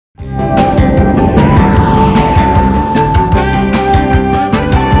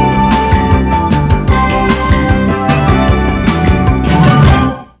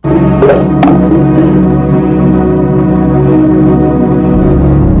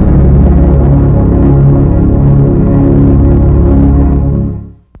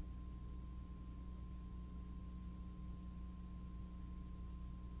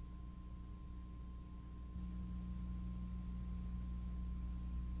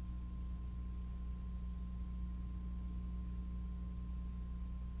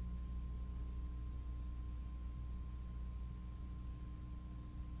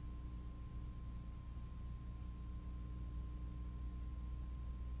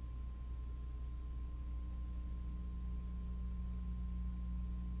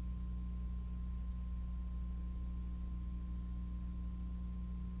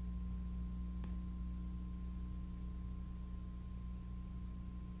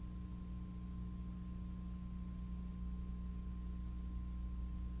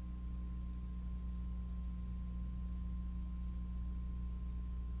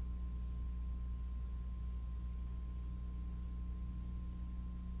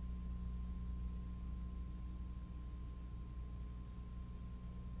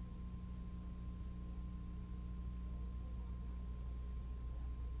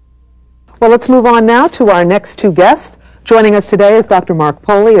Well, let's move on now to our next two guests. Joining us today is Dr. Mark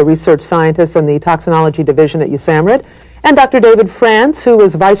Poley, a research scientist in the Toxinology Division at USAMRIID, and Dr. David France, who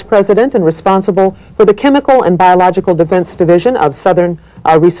is Vice President and responsible for the Chemical and Biological Defense Division of Southern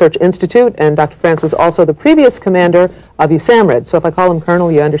Research Institute, and Dr. France was also the previous commander of USAMRIID. So if I call him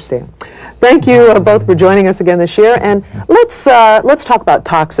Colonel, you understand. Thank you both for joining us again this year, and let's talk about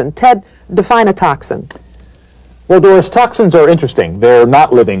toxin. Ted, define a toxin. Well, Doris, toxins are interesting. They're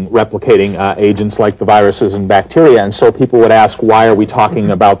not living, replicating agents like the viruses and bacteria, and so people would ask, why are we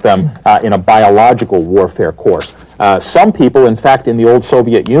talking about them in a biological warfare course? Some people, in fact, in the old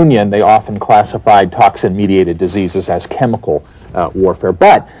Soviet Union, they often classified toxin-mediated diseases as chemical warfare.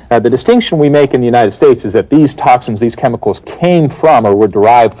 But the distinction we make in the United States is that these toxins, these chemicals, came from or were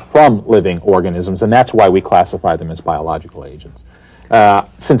derived from living organisms, and that's why we classify them as biological agents.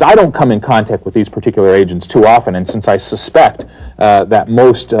 Since I don't come in contact with these particular agents too often, and since I suspect that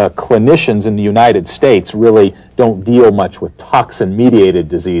most clinicians in the United States really don't deal much with toxin-mediated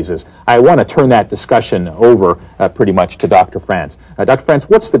diseases, I want to turn that discussion over pretty much to Dr. France. Dr. France,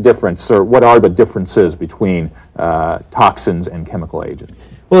 what's the difference, or what are the differences between toxins and chemical agents?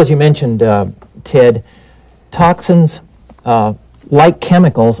 Well, as you mentioned, Ted, toxins, like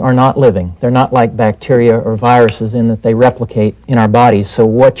chemicals, are not living. They're not like bacteria or viruses in that they replicate in our bodies. So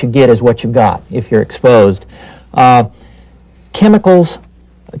what you get is what you got if you're exposed. Chemicals,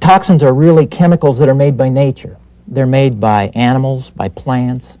 toxins are really chemicals that are made by nature. They're made by animals, by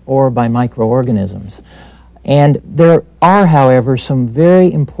plants, or by microorganisms. And there are, however, some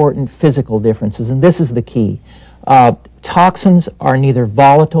very important physical differences, and this is the key. Toxins are neither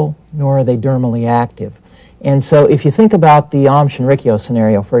volatile nor are they dermally active. And so if you think about the Aum Shinrikyo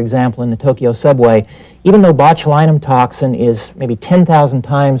scenario, for example, in the Tokyo subway, even though botulinum toxin is maybe 10,000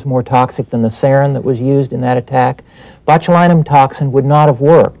 times more toxic than the sarin that was used in that attack, botulinum toxin would not have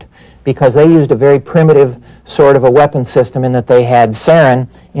worked because they used a very primitive sort of a weapon system in that they had sarin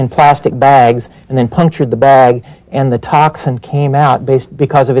in plastic bags and then punctured the bag, and the toxin came out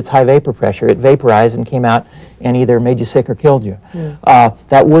because of its high vapor pressure. It vaporized and came out and either made you sick or killed you.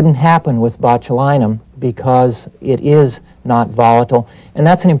 That wouldn't happen with botulinum because it is not volatile, and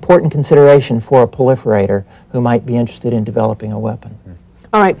that's an important consideration for a proliferator who might be interested in developing a weapon.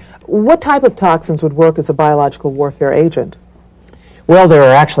 All right. What type of toxins would work as a biological warfare agent? Well, there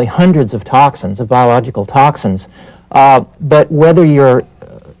are actually hundreds of toxins, of biological toxins, but whether you're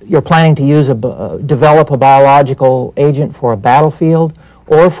planning to develop a biological agent for a battlefield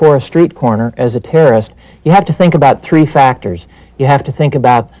or for a street corner as a terrorist, you have to think about three factors. You have to think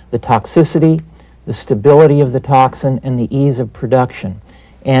about the toxicity, the stability of the toxin, and the ease of production.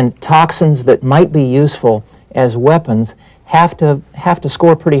 And toxins that might be useful as weapons have to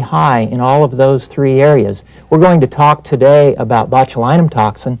score pretty high in all of those three areas. We're going to talk today about botulinum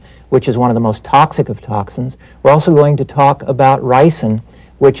toxin, which is one of the most toxic of toxins. We're also going to talk about ricin,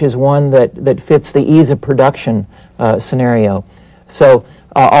 which is one that fits the ease of production scenario. So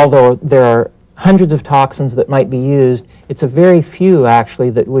although there are hundreds of toxins that might be used, it's a very few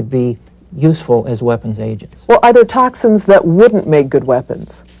actually that would be useful as weapons agents. Well, are there toxins that wouldn't make good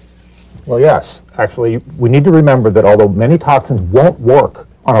weapons? Well, yes. Actually, we need to remember that although many toxins won't work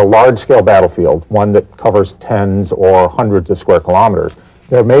on a large-scale battlefield, one that covers tens or hundreds of square kilometers,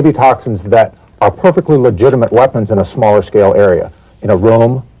 there may be toxins that are perfectly legitimate weapons in a smaller scale area, in a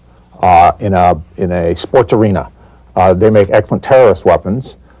room, in a sports arena. They make excellent terrorist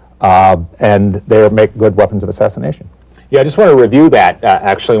weapons, and they make good weapons of assassination. Yeah, I just want to review that,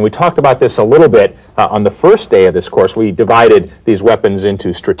 actually, and we talked about this a little bit on the first day of this course. We divided these weapons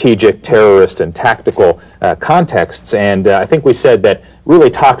into strategic, terrorist, and tactical contexts, and I think we said that really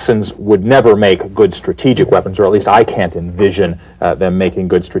toxins would never make good strategic weapons, or at least I can't envision them making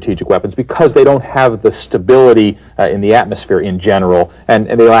good strategic weapons because they don't have the stability in the atmosphere in general, and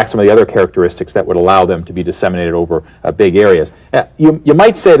they lack some of the other characteristics that would allow them to be disseminated over big areas. You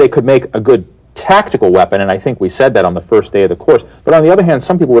might say they could make a good tactical weapon, and I think we said that on the first day of the course. But on the other hand,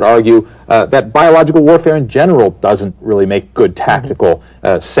 some people would argue that biological warfare in general doesn't really make good tactical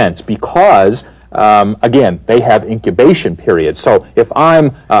sense because, again, they have incubation periods. So if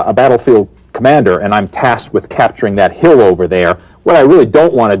I'm a battlefield commander and I'm tasked with capturing that hill over there, what I really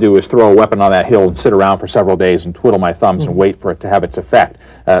don't want to do is throw a weapon on that hill and sit around for several days and twiddle my thumbs and wait for it to have its effect.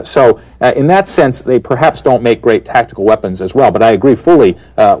 So in that sense, they perhaps don't make great tactical weapons as well. But I agree fully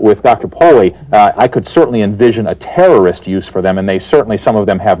with Dr. Poley. I could certainly envision a terrorist use for them, and they certainly, some of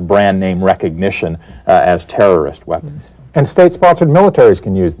them have brand name recognition as terrorist weapons. And state-sponsored militaries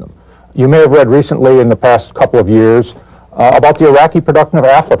can use them. You may have read recently in the past couple of years about the Iraqi production of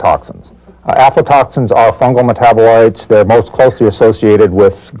aflatoxins. Aflatoxins are fungal metabolites. They're most closely associated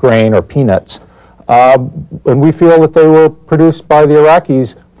with grain or peanuts. And we feel that they were produced by the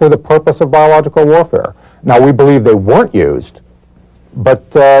Iraqis for the purpose of biological warfare. Now, we believe they weren't used,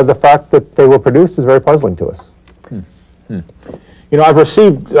 but the fact that they were produced is very puzzling to us. You know, I've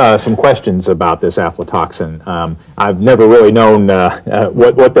received some questions about this aflatoxin. I've never really known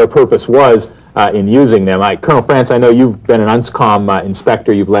what their purpose was in using them. Colonel France, I know you've been an UNSCOM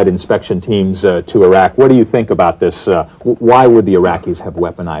inspector. You've led inspection teams to Iraq. What do you think about this? Why would the Iraqis have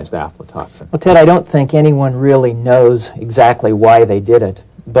weaponized aflatoxin? Well, Ted, I don't think anyone really knows exactly why they did it.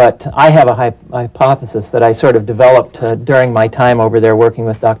 But I have a hypothesis that I sort of developed during my time over there working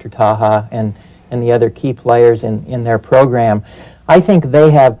with Dr. Taha and the other key players in their program. I think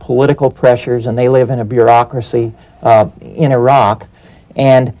they have political pressures and they live in a bureaucracy in Iraq.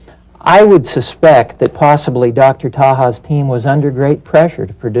 And I would suspect that possibly Dr. Taha's team was under great pressure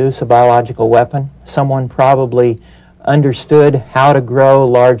to produce a biological weapon. Someone probably understood how to grow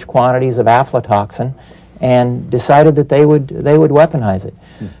large quantities of aflatoxin and decided that they would weaponize it.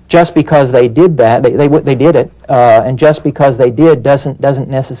 Just because they did that, they did it, and just because they did doesn't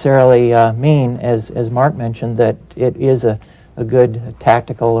necessarily mean, as Mark mentioned, that it is a good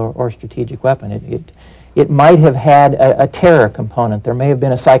tactical or strategic weapon. It might have had a terror component. There may have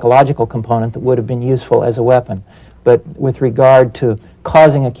been a psychological component that would have been useful as a weapon, but with regard to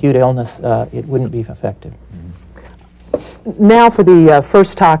causing acute illness, it wouldn't be effective. Now for the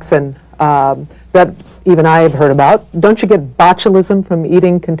first toxin that even I have heard about. Don't you get botulism from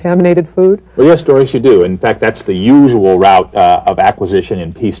eating contaminated food? Well, yes, Doris, you do. In fact, that's the usual route of acquisition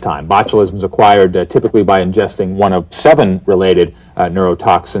in peacetime. Botulism is acquired typically by ingesting one of 7 related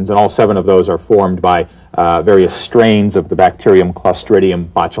neurotoxins, and all 7 of those are formed by various strains of the bacterium Clostridium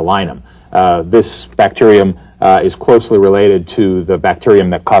botulinum. This bacterium is closely related to the bacterium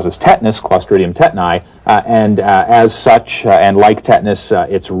that causes tetanus, Clostridium tetani, and as such, and like tetanus,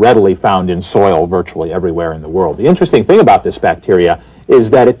 it's readily found in soil virtually everywhere in the world. The interesting thing about this bacteria is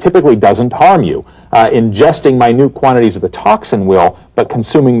that it typically doesn't harm you. Ingesting minute quantities of the toxin will, but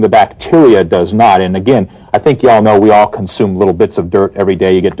consuming the bacteria does not. And again, I think you all know we all consume little bits of dirt every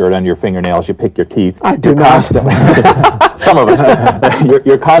day. You get dirt under your fingernails, you pick your teeth. I do not. Some of us do.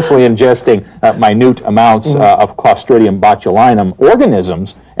 You're constantly ingesting minute amounts of Clostridium botulinum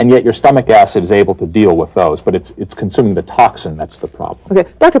organisms, and yet your stomach acid is able to deal with those, but it's consuming the toxin that's the problem.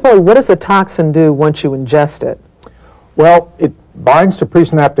 Okay, Dr. Foley, what does the toxin do once you ingest it? Well, it binds to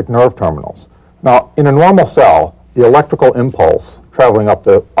presynaptic nerve terminals. Now, in a normal cell, the electrical impulse traveling up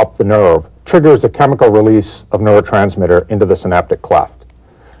the nerve triggers a chemical release of neurotransmitter into the synaptic cleft.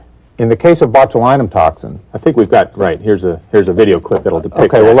 In the case of botulinum toxin, I think we've got, right, here's a video clip that'll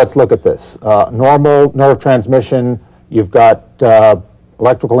depict okay, well, let's look at this. Normal nerve transmission, you've got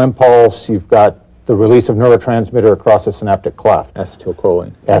electrical impulse, you've got the release of neurotransmitter across the synaptic cleft.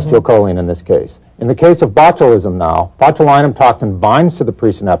 Acetylcholine. Acetylcholine in this case. In the case of botulism now, botulinum toxin binds to the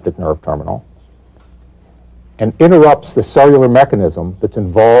presynaptic nerve terminal and interrupts the cellular mechanism that's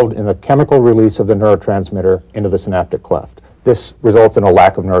involved in the chemical release of the neurotransmitter into the synaptic cleft. This results in a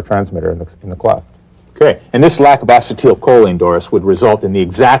lack of neurotransmitter in the cleft. Okay, and this lack of acetylcholine, Doris, would result in the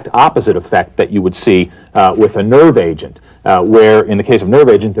exact opposite effect that you would see with a nerve agent, where in the case of nerve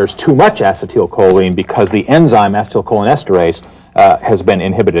agent, there's too much acetylcholine because the enzyme acetylcholinesterase has been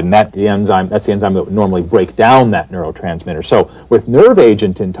inhibited, and that's the enzyme that would normally break down that neurotransmitter. So with nerve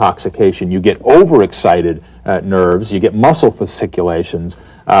agent intoxication, you get overexcited nerves, you get muscle fasciculations,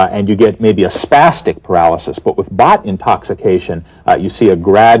 and you get maybe a spastic paralysis. But with bot intoxication, you see a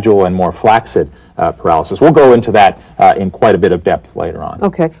gradual and more flaccid paralysis. We'll go into that in quite a bit of depth later on.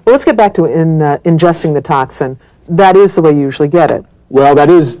 Okay, well, let's get back to ingesting the toxin. That is the way you usually get it. Well, that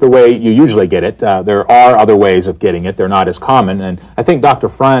is the way you usually get it. There are other ways of getting it. They're not as common. And I think Dr.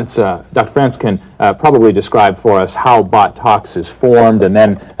 France can probably describe for us how bot tox is formed. And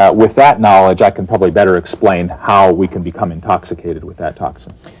then with that knowledge, I can probably better explain how we can become intoxicated with that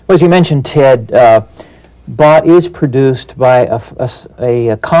toxin. Well, as you mentioned, Ted, bot is produced by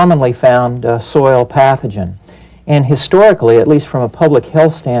a commonly found soil pathogen. And historically, at least from a public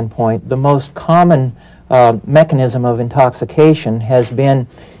health standpoint, the most common mechanism of intoxication has been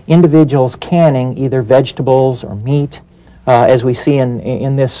individuals canning either vegetables or meat, as we see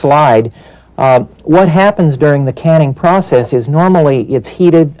in this slide. What happens during the canning process is normally it's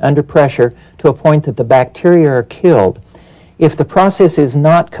heated under pressure to a point that the bacteria are killed. If the process is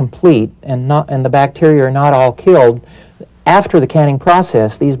not complete and the bacteria are not all killed, after the canning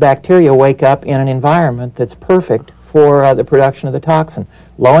process, these bacteria wake up in an environment that's perfect for the production of the toxin.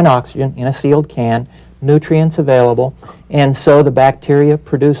 Low in oxygen, in a sealed can, nutrients available, and so the bacteria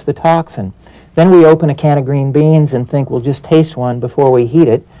produce the toxin. Then we open a can of green beans and think we'll just taste one before we heat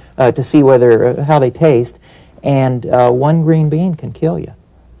it to see whether how they taste. And one green bean can kill you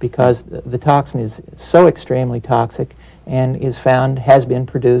because the toxin is so extremely toxic and has been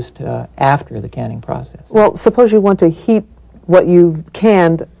produced after the canning process. Well, suppose you want to heat what you've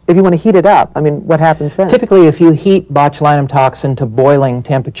canned. If you want to heat it up, I mean, what happens then? Typically, if you heat botulinum toxin to boiling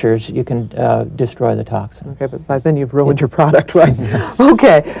temperatures, you can destroy the toxin. Okay, but by then you've ruined your product, right?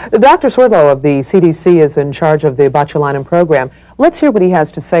 Okay. Dr. Swerdlow of the CDC is in charge of the botulinum program. Let's hear what he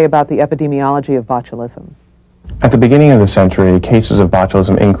has to say about the epidemiology of botulism. At the beginning of the century, cases of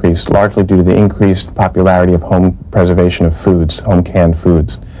botulism increased largely due to the increased popularity of home preservation of foods, home canned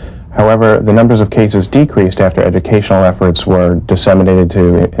foods. However, the numbers of cases decreased after educational efforts were disseminated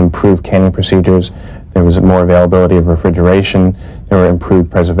to improve canning procedures. There was more availability of refrigeration, there were improved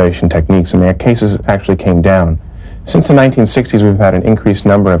preservation techniques, and their cases actually came down. Since the 1960s, we've had an increased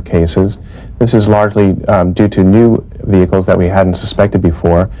number of cases. This is largely due to new vehicles that we hadn't suspected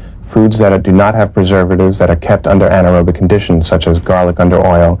before, foods that do not have preservatives, that are kept under anaerobic conditions, such as garlic under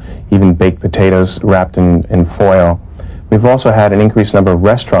oil, even baked potatoes wrapped in foil. We've also had an increased number of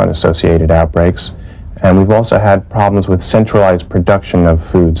restaurant-associated outbreaks, and we've also had problems with centralized production of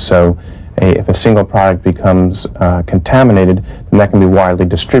food. So if a single product becomes contaminated, then that can be widely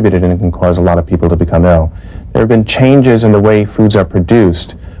distributed and it can cause a lot of people to become ill. There have been changes in the way foods are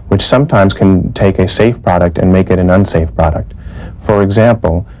produced, which sometimes can take a safe product and make it an unsafe product. For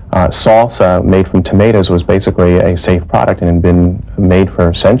example, salsa made from tomatoes was basically a safe product and had been made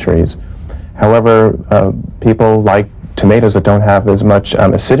for centuries. However, people like tomatoes that don't have as much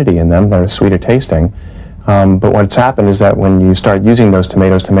acidity in them, that are sweeter tasting. But what's happened is that when you start using those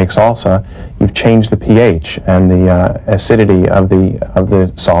tomatoes to make salsa, you've changed the pH and the acidity of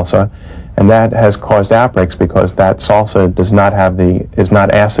the salsa, and that has caused outbreaks because that salsa is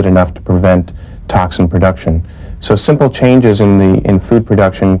not acid enough to prevent toxin production. So simple changes in food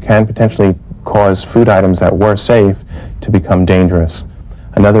production can potentially cause food items that were safe to become dangerous.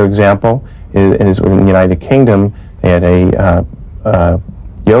 Another example is in the United Kingdom. They had a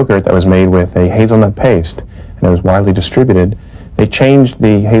yogurt that was made with a hazelnut paste, and it was widely distributed. They changed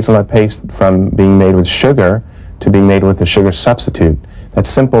the hazelnut paste from being made with sugar to being made with a sugar substitute. That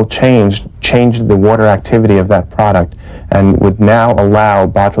simple change changed the water activity of that product and would now allow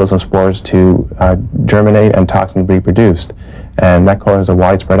botulism spores to germinate and toxin to be produced. And that caused a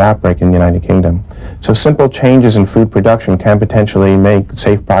widespread outbreak in the United Kingdom. So simple changes in food production can potentially make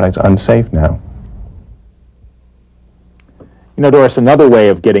safe products unsafe now. You know, Doris, another way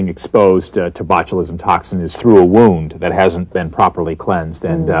of getting exposed to botulism toxin is through a wound that hasn't been properly cleansed.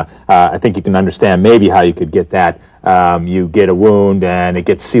 And I think you can understand maybe how you could get that. You get a wound and it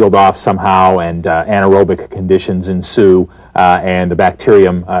gets sealed off somehow, and anaerobic conditions ensue, and the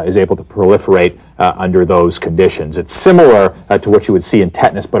bacterium is able to proliferate under those conditions. It's similar to what you would see in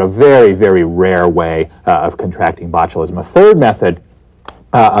tetanus, but a very, very rare way of contracting botulism. A third method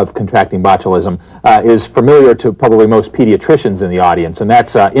of contracting botulism is familiar to probably most pediatricians in the audience, and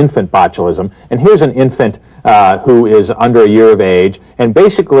that's infant botulism. And here's an infant who is under a year of age, and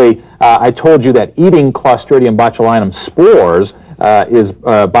basically I told you that eating Clostridium botulinum spores is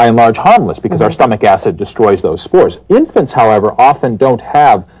by and large harmless because our stomach acid destroys those spores. Infants, however, often don't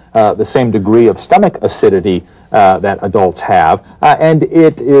have the same degree of stomach acidity that adults have, and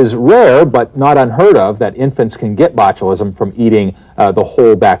it is rare but not unheard of that infants can get botulism from eating the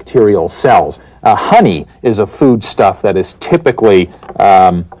whole bacterial cells. Honey is a foodstuff that is typically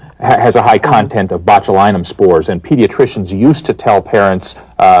has a high content of botulinum spores, and pediatricians used to tell parents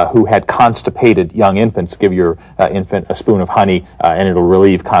who had constipated young infants, give your infant a spoon of honey and it'll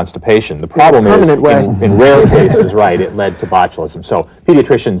relieve constipation. The problem is, in rare cases, right, it led to botulism. So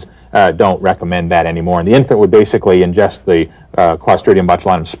pediatricians don't recommend that anymore. And the infant would basically ingest the Clostridium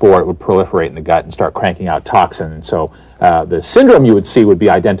botulinum spore. It would proliferate in the gut and start cranking out toxin. And so the syndrome you would see would be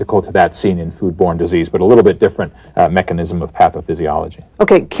identical to that seen in foodborne disease, but a little bit different mechanism of pathophysiology.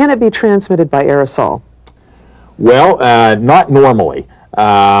 Okay, can it be transmitted by aerosol? Well, not normally.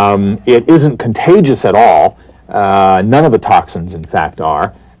 It isn't contagious at all. None of the toxins, in fact,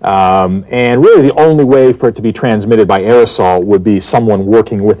 are. And really the only way for it to be transmitted by aerosol would be someone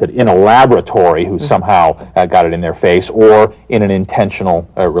working with it in a laboratory who somehow got it in their face, or in an intentional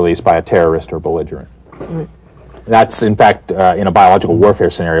release by a terrorist or belligerent. That's, in fact, in a biological warfare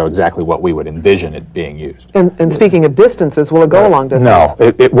scenario, exactly what we would envision it being used. And speaking of distances, will it go a long distance? No,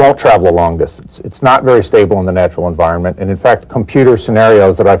 it won't travel a long distance. It's not very stable in the natural environment. And in fact, computer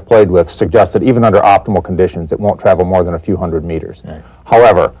scenarios that I've played with suggest that even under optimal conditions, it won't travel more than a few hundred meters. Right.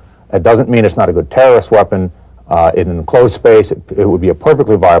 However, it doesn't mean it's not a good terrorist weapon. In an enclosed space, it would be a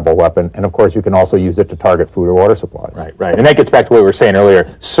perfectly viable weapon, and of course you can also use it to target food or water supplies. Right, right. And that gets back to what we were saying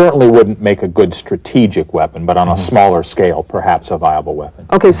earlier. Certainly wouldn't make a good strategic weapon, but on a smaller scale, perhaps a viable weapon.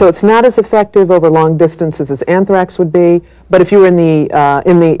 Okay, so it's not as effective over long distances as anthrax would be, but if you're in the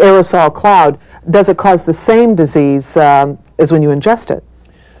aerosol cloud, does it cause the same disease as when you ingest it?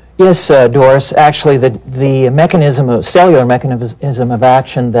 Yes, Doris. Actually, the mechanism of cellular mechanism of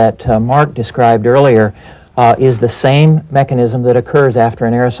action that Mark described earlier is the same mechanism that occurs after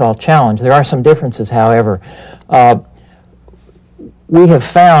an aerosol challenge. There are some differences, however. We have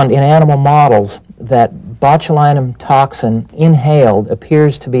found in animal models that botulinum toxin inhaled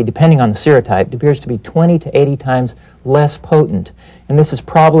appears to be, depending on the serotype, appears to be 20 to 80 times less potent. And this is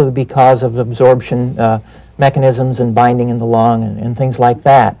probably because of absorption mechanisms and binding in the lung and things like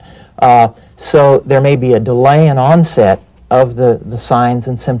that. So there may be a delay in onset of the signs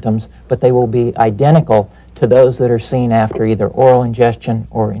and symptoms, but they will be identical to those that are seen after either oral ingestion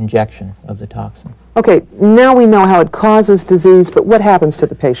or injection of the toxin. Okay, now we know how it causes disease, but what happens to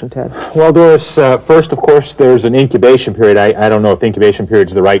the patient, Ted? Well, Doris, first, of course, there's an incubation period. I don't know if incubation period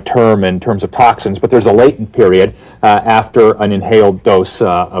is the right term in terms of toxins, but there's a latent period after an inhaled dose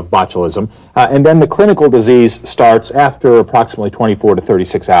of botulism. And then the clinical disease starts after approximately 24 to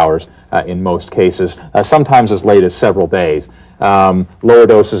 36 hours in most cases, sometimes as late as several days. Lower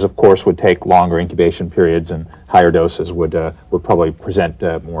doses, of course, would take longer incubation periods, and higher doses would probably present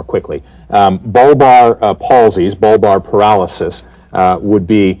more quickly. Bulbar palsies, bulbar paralysis, would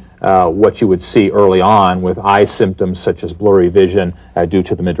be what you would see early on with eye symptoms such as blurry vision due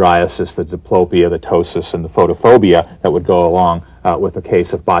to the mydriasis, the diplopia, the ptosis, and the photophobia that would go along with a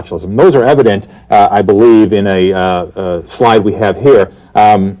case of botulism. Those are evident, I believe, in a slide we have here.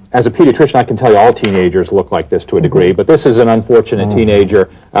 As a pediatrician, I can tell you all teenagers look like this to a degree, but this is an unfortunate teenager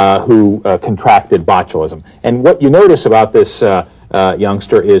who contracted botulism. And what you notice about this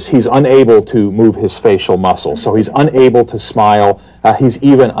youngster is he's unable to move his facial muscles, so he's unable to smile, he's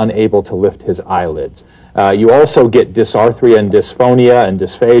even unable to lift his eyelids. You also get dysarthria and dysphonia and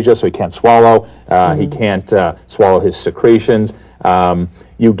dysphagia, so he can't swallow, he can't swallow his secretions.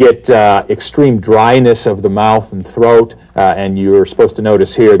 You get extreme dryness of the mouth and throat, and you're supposed to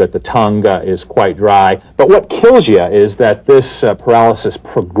notice here that the tongue is quite dry. But what kills you is that this paralysis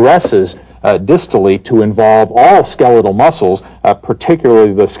progresses distally to involve all skeletal muscles,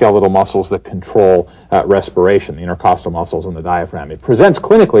 particularly the skeletal muscles that control respiration, the intercostal muscles and the diaphragm. It presents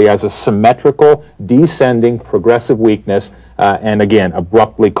clinically as a symmetrical, descending, progressive weakness, and again,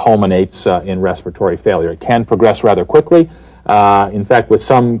 abruptly culminates in respiratory failure. It can progress rather quickly. In fact, with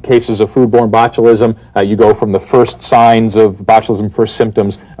some cases of foodborne botulism, you go from the first signs of botulism, first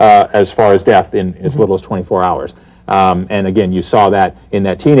symptoms, as far as death in as little as 24 hours. And again, you saw that in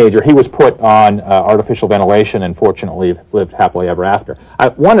that teenager. He was put on artificial ventilation and fortunately lived happily ever after. I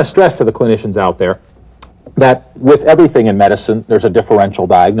want to stress to the clinicians out there that with everything in medicine, there's a differential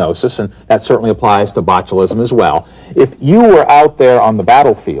diagnosis, and that certainly applies to botulism as well. If you were out there on the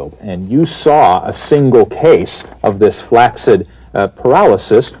battlefield and you saw a single case of this flaccid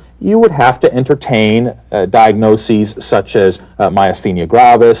paralysis, you would have to entertain diagnoses such as myasthenia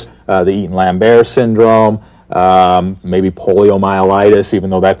gravis, the Eaton-Lambert syndrome, maybe poliomyelitis, even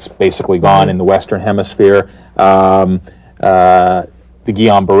though that's basically gone in the Western Hemisphere, the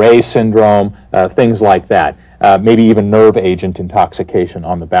Guillain-Barré syndrome, things like that. Maybe even nerve agent intoxication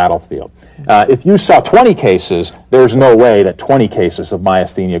on the battlefield. If you saw 20 cases, there's no way that 20 cases of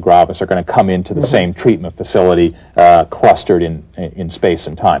myasthenia gravis are going to come into the same treatment facility clustered in space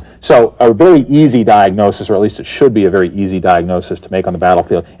and time. So a very easy diagnosis, or at least it should be a very easy diagnosis to make on the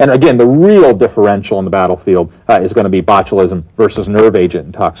battlefield. And again, the real differential in the battlefield is going to be botulism versus nerve agent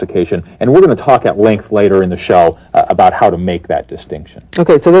intoxication. And we're going to talk at length later in the show about how to make that distinction.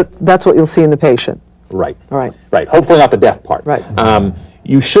 Okay, so that's what you'll see in the patient. Right. All right. Right. Hopefully not the death part. Right.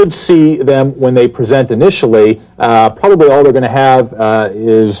 You should see them when they present initially. Probably all they're going to have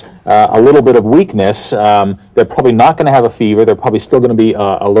is a little bit of weakness. They're probably not going to have a fever. They're probably still going to be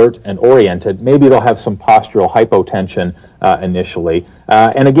alert and oriented. Maybe they'll have some postural hypotension initially.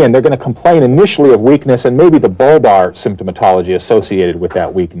 And again, they're going to complain initially of weakness and maybe the bulbar symptomatology associated with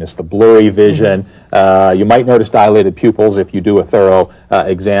that weakness, the blurry vision. You might notice dilated pupils if you do a thorough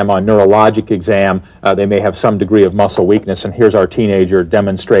exam. On neurologic exam, they may have some degree of muscle weakness. And here's our teenager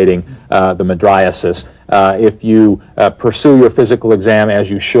demonstrating the mydriasis. If you pursue your physical exam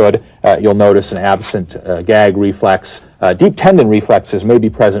as you should, you'll notice an absent gag reflex. Deep tendon reflexes may be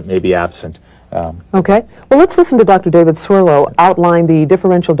present, may be absent. Okay. Well, let's listen to Dr. David Swirlo outline the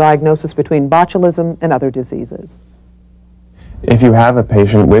differential diagnosis between botulism and other diseases. If you have a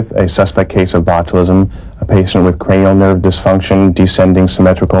patient with a suspect case of botulism, a patient with cranial nerve dysfunction, descending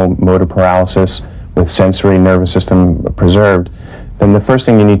symmetrical motor paralysis, with sensory nervous system preserved, then the first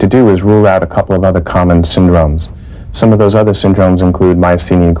thing you need to do is rule out a couple of other common syndromes. Some of those other syndromes include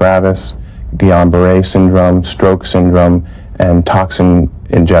myasthenia gravis, Guillain-Barré syndrome, stroke syndrome, and toxin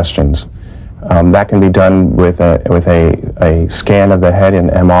ingestions. That can be done with a scan of the head in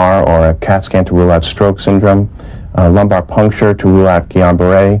MR or a CAT scan to rule out stroke syndrome, lumbar puncture to rule out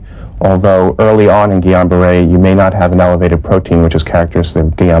Guillain-Barré, although early on in Guillain-Barré you may not have an elevated protein which is characteristic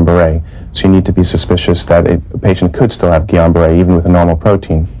of Guillain-Barré, so you need to be suspicious that a patient could still have Guillain-Barré even with a normal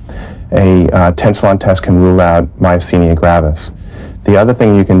protein. A tensilon test can rule out myasthenia gravis. The other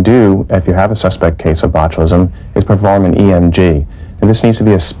thing you can do if you have a suspect case of botulism is perform an EMG. And this needs to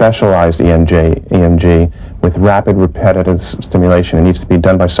be a specialized EMG with rapid repetitive stimulation. It needs to be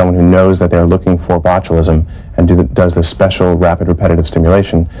done by someone who knows that they're looking for botulism and does this special rapid repetitive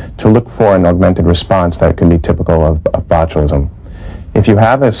stimulation to look for an augmented response that can be typical of botulism. If you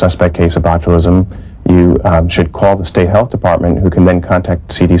have a suspect case of botulism, you should call the state health department, who can then contact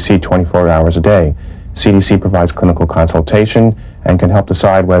CDC 24 hours a day. CDC provides clinical consultation and can help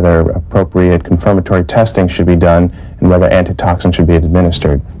decide whether appropriate confirmatory testing should be done and whether antitoxin should be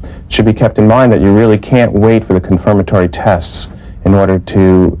administered. It should be kept in mind that you really can't wait for the confirmatory tests in order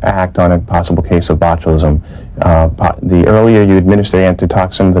to act on a possible case of botulism. The earlier you administer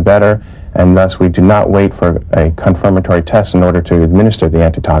antitoxin, the better, and thus we do not wait for a confirmatory test in order to administer the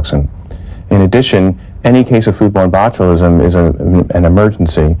antitoxin. In addition, any case of foodborne botulism is an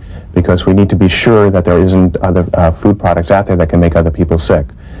emergency because we need to be sure that there isn't other food products out there that can make other people sick.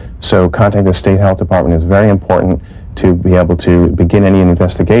 So contacting the state health department is very important to be able to begin any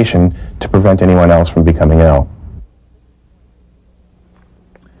investigation to prevent anyone else from becoming ill.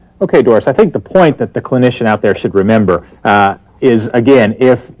 Okay, Doris, I think the point that the clinician out there should remember is, again,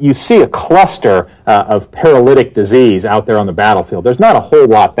 if you see a cluster of paralytic disease out there on the battlefield, there's not a whole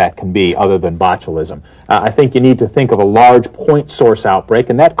lot that can be other than botulism. I think you need to think of a large point source outbreak,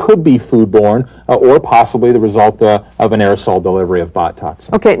 and that could be foodborne or possibly the result of an aerosol delivery of bot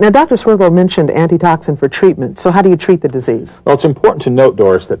toxin. Okay, now Dr. Swirgle mentioned antitoxin for treatment, so how do you treat the disease? Well, it's important to note,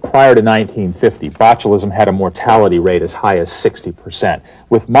 Doris, that prior to 1950, botulism had a mortality rate as high as 60%.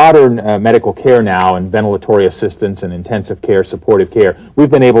 With modern medical care now and ventilatory assistance and intensive care, supportive care, we've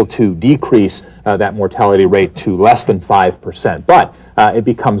been able to decrease that mortality rate to less than 5%. But it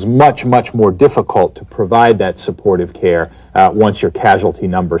becomes much, much more difficult to provide that supportive care once your casualty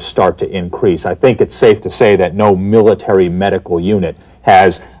numbers start to increase. I think it's safe to say that no military medical unit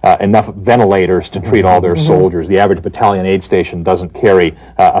has enough ventilators to treat all their soldiers. The average battalion aid station doesn't carry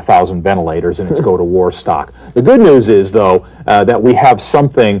 1,000 ventilators in its go-to-war stock. The good news is, though, that we have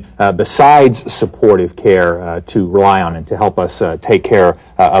something besides supportive care to rely on and to help us take care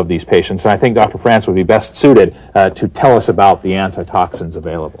of these patients. And I think Dr. France would be best suited to tell us about the antitoxins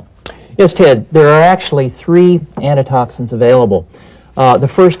available. Yes, Ted, there are actually 3 antitoxins available. The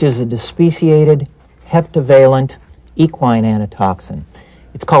first is a despeciated heptavalent equine antitoxin.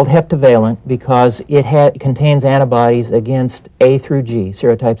 It's called heptavalent because it contains antibodies against A through G,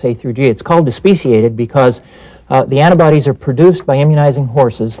 serotypes A through G. It's called despeciated because the antibodies are produced by immunizing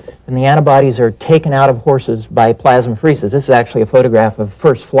horses, and the antibodies are taken out of horses by plasmapheresis. This is actually a photograph of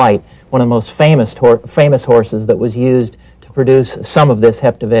First Flight, one of the most famous horses that was used to produce some of this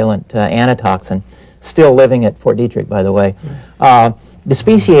heptavalent antitoxin, still living at Fort Detrick, by the way.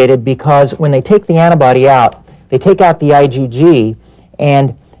 Despeciated because when they take the antibody out, they take out the IgG,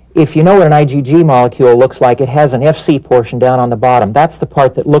 and if you know what an IgG molecule looks like, it has an FC portion down on the bottom. That's the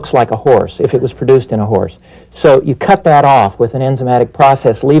part that looks like a horse, if it was produced in a horse. So you cut that off with an enzymatic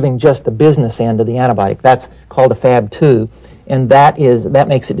process, leaving just the business end of the antibiotic. That's called a Fab2, and that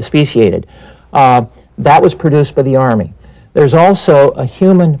makes it despeciated. That was produced by the Army. There's also a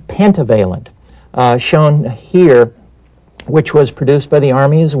human pentavalent, shown here, which was produced by the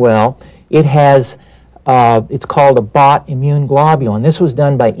Army as well. It has it's called a bot immune globulin. This was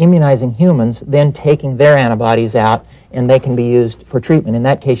done by immunizing humans, then taking their antibodies out, and they can be used for treatment. In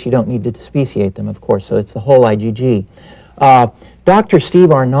that case, you don't need to despeciate them, of course, so it's the whole IgG. Dr.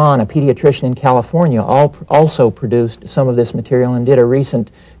 Steve Arnon, a pediatrician in California, also produced some of this material and did a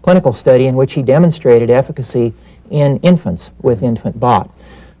recent clinical study in which he demonstrated efficacy in infants with infant bot.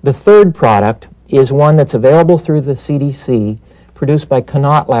 The third product is one that's available through the CDC, produced by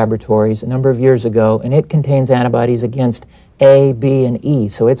Connaught Laboratories a number of years ago, and it contains antibodies against A, B, and E,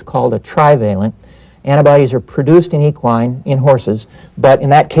 so it's called a trivalent. Antibodies are produced in equine, in horses, but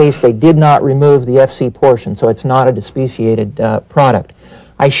in that case they did not remove the FC portion, so it's not a despeciated product.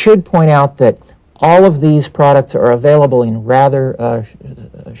 I should point out that all of these products are available in rather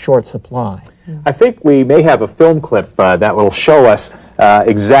short supply. I think we may have a film clip that will show us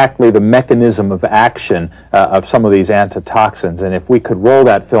exactly the mechanism of action of some of these antitoxins. And if we could roll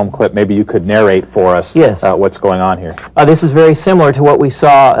that film clip, maybe you could narrate for us what's going on here. This is very similar to what we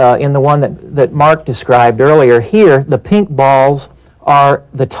saw in the one that Mark described earlier. Here, the pink balls are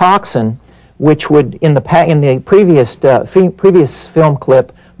the toxin, which would, in the previous film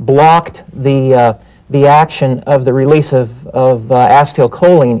clip, blocked the action of the release of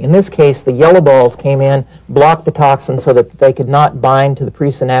acetylcholine. In this case, the yellow balls came in, blocked the toxin so that they could not bind to the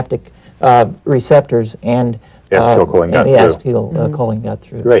presynaptic receptors, and acetylcholine got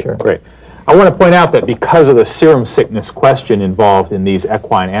through. Great, great. I want to point out that because of the serum sickness question involved in these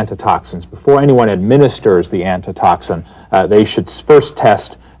equine antitoxins, before anyone administers the antitoxin, they should first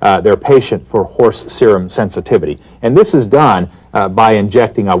test their patient for horse serum sensitivity. And this is done by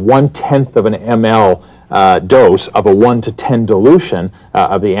injecting a 1/10 of an ml dose of a 1 to 10 dilution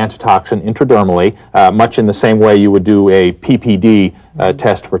of the antitoxin intradermally, much in the same way you would do a PPD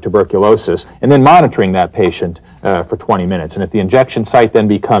test for tuberculosis, and then monitoring that patient for 20 minutes. And if the injection site then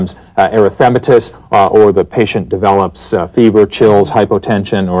becomes erythematous or the patient develops fever, chills,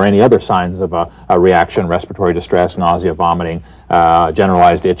 hypotension, or any other signs of a reaction, respiratory distress, nausea, vomiting,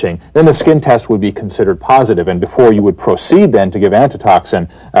 generalized itching, then the skin test would be considered positive. And before you would proceed then to give antitoxin,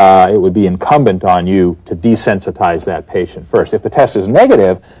 it would be incumbent on you to desensitize that patient first. If the test is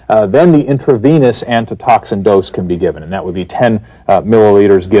negative, then the intravenous antitoxin dose can be given, and that would be 10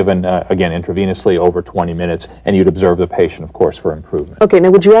 milliliters given, again, intravenously over 20 minutes, and you'd observe the patient, of course, for improvement. Okay, now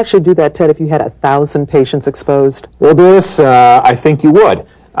would you actually do that, Ted, if you had 1,000 patients exposed? Well, Doris, I think you would.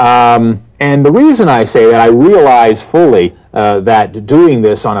 And the reason I say that, I realize fully that doing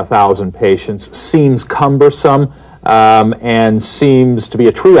this on 1,000 patients seems cumbersome and seems to be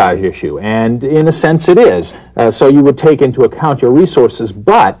a triage issue, and in a sense it is. So you would take into account your resources,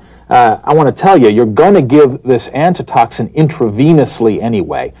 but I want to tell you, you're going to give this antitoxin intravenously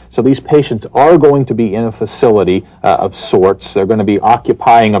anyway. So these patients are going to be in a facility of sorts. They're going to be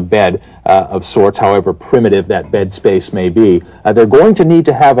occupying a bed of sorts, however primitive that bed space may be. They're going to need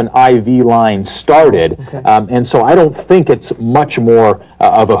to have an IV line started, and so I don't think it's much more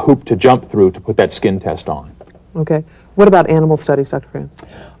of a hoop to jump through to put that skin test on. Okay. What about animal studies, Dr. France?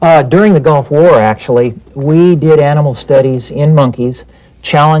 During the Gulf War, actually, we did animal studies in monkeys,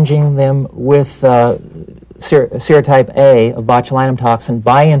 challenging them with serotype A of botulinum toxin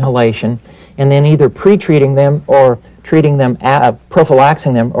by inhalation, and then either pre-treating them or treating them,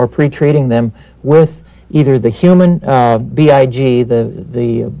 prophylaxing them or pre-treating them with either the human BIG,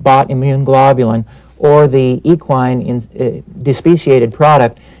 the bot immune globulin, or the equine despeciated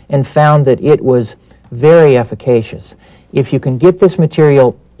product, and found that it was very efficacious. If you can get this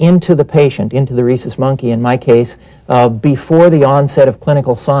material into the patient, into the rhesus monkey in my case, before the onset of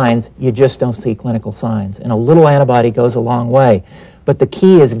clinical signs, you just don't see clinical signs. And a little antibody goes a long way. But the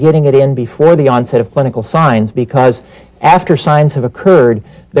key is getting it in before the onset of clinical signs, because after signs have occurred,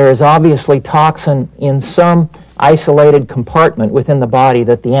 there is obviously toxin in some isolated compartment within the body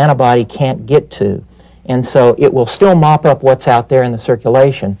that the antibody can't get to. And so it will still mop up what's out there in the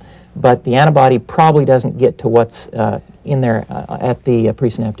circulation, but the antibody probably doesn't get to what's in there at the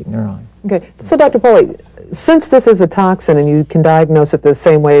presynaptic neuron. Okay, so Dr. Poli, since this is a toxin and you can diagnose it the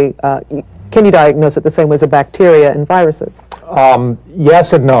same way, can you diagnose it the same way as a bacteria and viruses?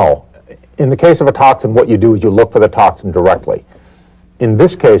 Yes and no. In the case of a toxin, what you do is you look for the toxin directly. In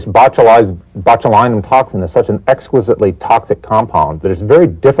this case, botulinum toxin is such an exquisitely toxic compound that it's very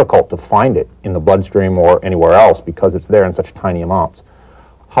difficult to find it in the bloodstream or anywhere else because it's there in such tiny amounts.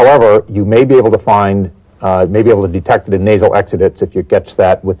 However, you may be able to find, may be able to detect it in nasal exudates if you catch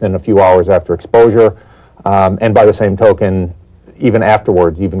that within a few hours after exposure. And by the same token, even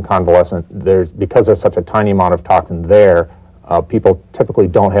afterwards, even convalescent, because there's such a tiny amount of toxin there, people typically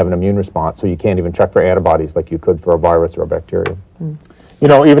don't have an immune response, so you can't even check for antibodies like you could for a virus or a bacteria. You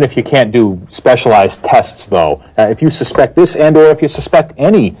know, even if you can't do specialized tests, though, if you suspect this and or if you suspect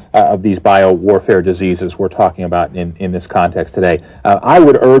any of these biowarfare diseases we're talking about in this context today, I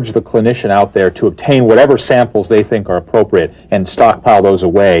would urge the clinician out there to obtain whatever samples they think are appropriate and stockpile those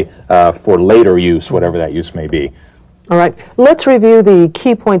away for later use, whatever that use may be. All right, let's review the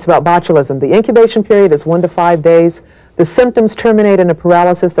key points about botulism. The incubation period is 1 to 5 days. The symptoms terminate in a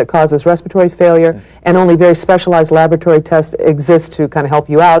paralysis that causes respiratory failure, and only very specialized laboratory tests exist to kind of help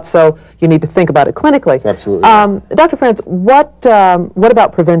you out, so you need to think about it clinically. Absolutely. Dr. France, what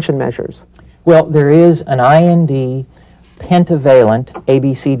about prevention measures? Well, there is an IND pentavalent,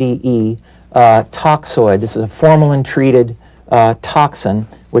 ABCDE, toxoid. This is a formalin-treated toxin,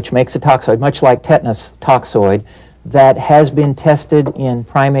 which makes a toxoid, much like tetanus toxoid, that has been tested in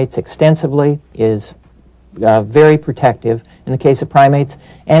primates extensively, is very protective in the case of primates,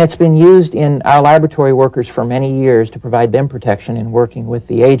 and it's been used in our laboratory workers for many years to provide them protection in working with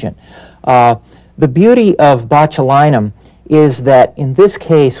the agent. The beauty of botulinum is that in this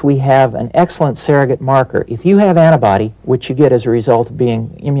case we have an excellent surrogate marker. If you have antibody, which you get as a result of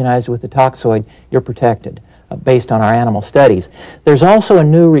being immunized with the toxoid, you're protected based on our animal studies. There's also a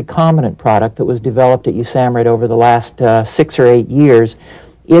new recombinant product that was developed at USAMRIID over the last 6 or 8 years.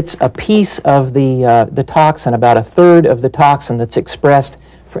 It's a piece of the toxin, about a third of the toxin that's expressed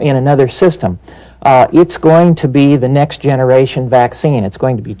in another system. It's going to be the next generation vaccine. It's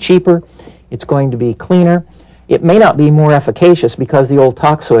going to be cheaper. It's going to be cleaner. It may not be more efficacious because the old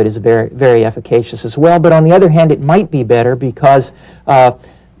toxoid is very, very efficacious as well, but on the other hand, it might be better because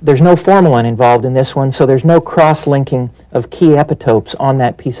there's no formalin involved in this one, so there's no cross-linking of key epitopes on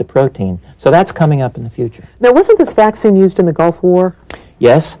that piece of protein. So that's coming up in the future. Now, wasn't this vaccine used in the Gulf War?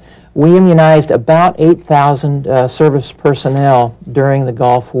 Yes. We immunized about 8,000 service personnel during the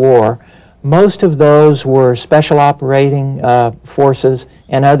Gulf War. Most of those were special operating forces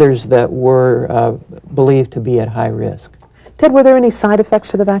and others that were believed to be at high risk. Ted, were there any side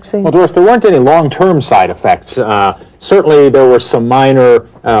effects to the vaccine? Well, Doris, there weren't any long-term side effects. Certainly there were some minor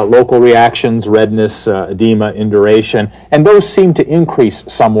local reactions, redness, edema, induration, and those seemed to increase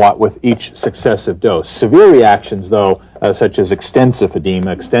somewhat with each successive dose. Severe reactions, though, such as extensive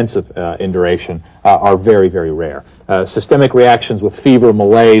edema, extensive induration, are very, very rare. Systemic reactions with fever,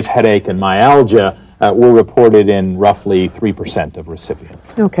 malaise, headache, and myalgia were reported in roughly 3% of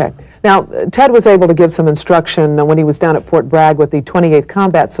recipients. Okay. Now, Ted was able to give some instruction when he was down at Fort Bragg with the 28th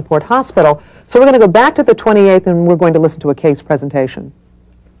Combat Support Hospital. So we're going to go back to the 28th and we're going to listen to a case presentation.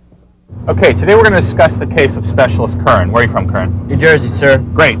 Okay, today we're going to discuss the case of Specialist Kern. Where are you from, Kern? New Jersey, sir.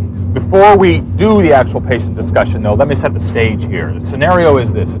 Great. Before we do the actual patient discussion, though, let me set the stage here. The scenario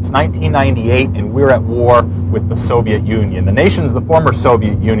is this. It's 1998, and we're at war with the Soviet Union. The nations of the former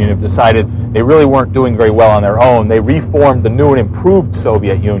Soviet Union have decided they really weren't doing very well on their own. They reformed the new and improved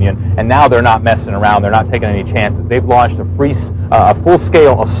Soviet Union, and now they're not messing around. They're not taking any chances. They've launched a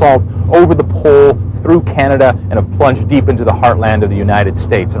full-scale assault over the pole, through Canada, and have plunged deep into the heartland of the United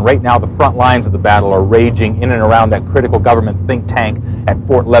States. And right now the front lines of the battle are raging in and around that critical government think tank at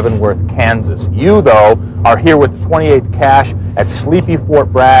Fort Leavenworth, Kansas. You, though, are here with the 28th Cash at sleepy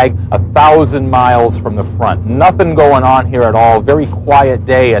Fort Bragg, 1,000 miles from the front. Nothing going on here at all. Very quiet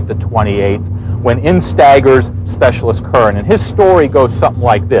day at the 28th when in staggers Specialist Kern. And his story goes something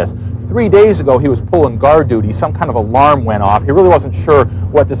like this. 3 days ago, he was pulling guard duty. Some kind of alarm went off. He really wasn't sure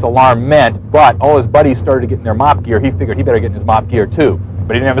what this alarm meant, but all his buddies started getting their mop gear. He figured he better get in his mop gear too,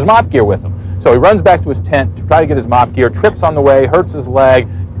 but he didn't have his mop gear with him. So he runs back to his tent to try to get his mop gear, trips on the way, hurts his leg,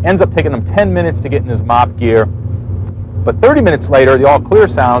 ends up taking him 10 minutes to get in his mop gear. But 30 minutes later, the all clear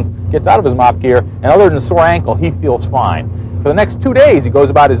sounds, gets out of his mop gear, and other than a sore ankle, he feels fine. For the next 2 days, he goes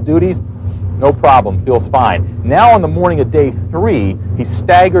about his duties. No problem, feels fine. Now on the morning of day 3, he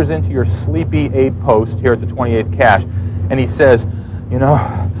staggers into your sleepy aid post here at the 28th Cache, and he says, you know,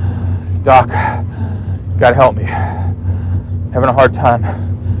 Doc, gotta help me. Having a hard time.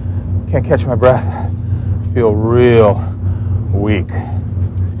 Can't catch my breath. Feel real weak.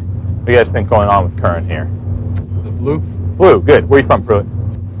 What do you guys think going on with Kern here? The flu? Flu, good. Where are you from, Pruitt?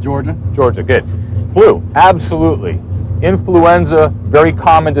 Georgia. Georgia, good. Flu, absolutely. Influenza, very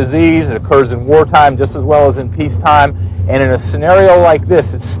common disease. It occurs in wartime just as well as in peacetime. And in a scenario like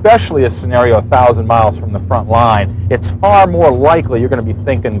this, especially a scenario 1,000 miles from the front line, it's far more likely you're going to be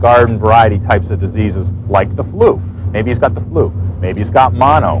thinking garden variety types of diseases like the flu. Maybe he's got the flu. Maybe he's got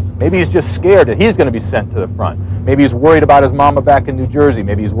mono. Maybe he's just scared that he's going to be sent to the front. Maybe he's worried about his mama back in New Jersey.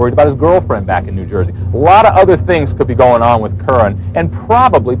 Maybe he's worried about his girlfriend back in New Jersey. A lot of other things could be going on with Kern, and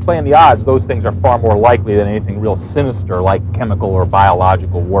probably playing the odds, those things are far more likely than anything real sinister like chemical or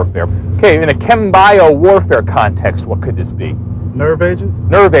biological warfare. Okay, in a chem-bio warfare context, what could this be? Nerve agent?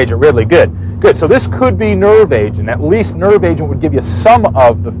 Nerve agent, Ridley, good. Good, so this could be nerve agent. At least nerve agent would give you some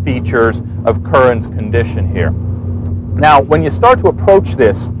of the features of Kern's condition here. Now, when you start to approach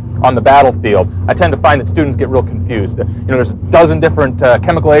this on the battlefield, I tend to find that students get real confused. You know, there's a dozen different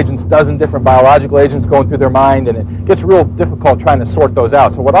chemical agents, dozen different biological agents going through their mind, and it gets real difficult trying to sort those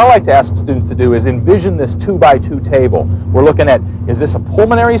out. So what I like to ask students to do is envision this 2x2 table. We're looking at, is this a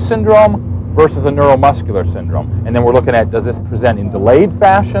pulmonary syndrome versus a neuromuscular syndrome? And then we're looking at, does this present in delayed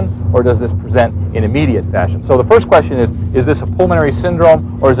fashion or does this present in immediate fashion? So the first question is this a pulmonary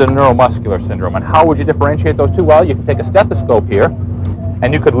syndrome or is it a neuromuscular syndrome? And how would you differentiate those two? Well, you can take a stethoscope here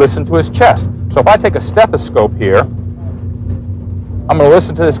and you could listen to his chest. So if I take a stethoscope here I'm going to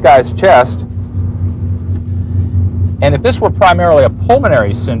listen to this guy's chest. And if this were primarily a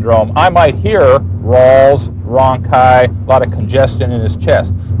pulmonary syndrome, I might hear ralls, bronchi, a lot of congestion in his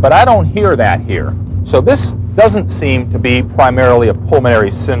chest. But I don't hear that here. So this doesn't seem to be primarily a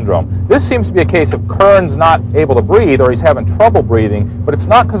pulmonary syndrome. This seems to be a case of Kern's not able to breathe, or he's having trouble breathing, but it's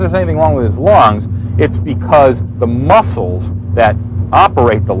not because there's anything wrong with his lungs. It's because the muscles that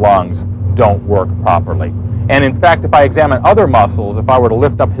operate the lungs don't work properly. And in fact, if I examine other muscles, if I were to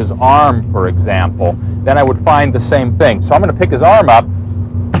lift up his arm, for example, then I would find the same thing. So I'm going to pick his arm up,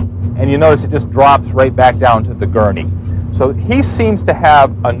 and you notice it just drops right back down to the gurney. So he seems to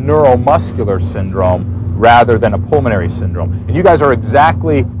have a neuromuscular syndrome rather than a pulmonary syndrome. And you guys are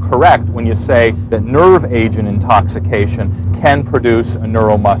exactly correct when you say that nerve agent intoxication can produce a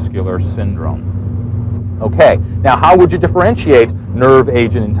neuromuscular syndrome. Okay, now how would you differentiate nerve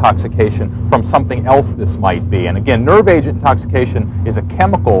agent intoxication from something else this might be? And again, nerve agent intoxication is a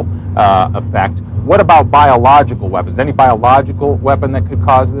chemical effect. What about biological weapons? Any biological weapon that could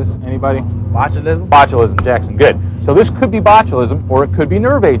cause this? Anybody? Botulism? Botulism, Jackson, good. So this could be botulism, or it could be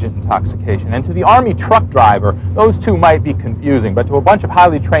nerve agent intoxication. And to the Army truck driver, those two might be confusing, but to a bunch of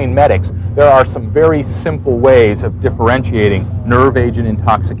highly trained medics, there are some very simple ways of differentiating nerve agent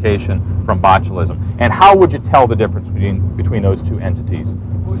intoxication from botulism. And how would you tell the difference between those two entities?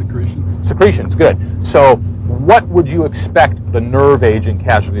 Secretions. Secretions, good. So what would you expect the nerve agent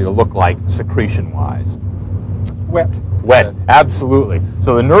casualty to look like secretion-wise? Wet. Wet, Yes. absolutely.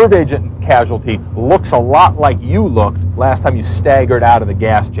 So the nerve agent casualty looks a lot like you looked last time you staggered out of the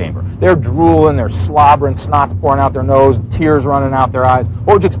gas chamber. They're drooling, they're slobbering, snot's pouring out their nose, tears running out their eyes.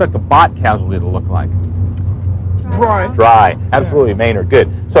 What would you expect the bot casualty to look like? Dry. Dry, absolutely, Maynard, good.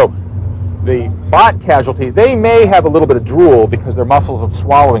 So the bot casualty, they may have a little bit of drool because their muscles of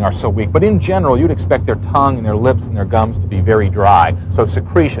swallowing are so weak, but in general, you'd expect their tongue and their lips and their gums to be very dry. So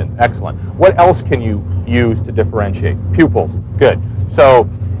secretions, excellent. What else can you use to differentiate? Pupils, good. So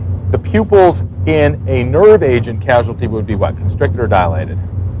the pupils in a nerve agent casualty would be what? Constricted or dilated?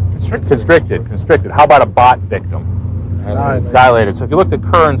 Constricted, constricted. How about a bot victim? Dilated. So if you looked at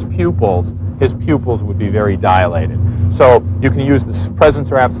Kern's pupils, his pupils would be very dilated. So you can use the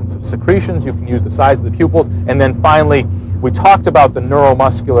presence or absence of secretions, you can use the size of the pupils, and then finally, we talked about the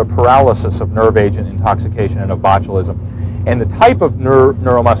neuromuscular paralysis of nerve agent intoxication and of botulism. And the type of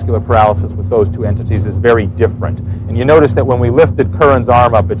neuromuscular paralysis with those two entities is very different. And you notice that when we lifted Curran's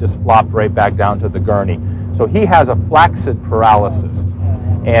arm up, it just flopped right back down to the gurney. So he has a flaccid paralysis.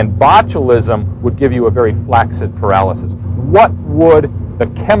 And botulism would give you a very flaccid paralysis. What would the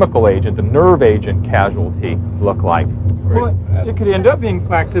chemical agent, the nerve agent casualty look like? Well, it could end up being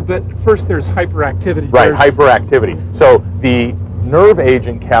flaccid, but first there's hyperactivity. Right, hyperactivity. So the nerve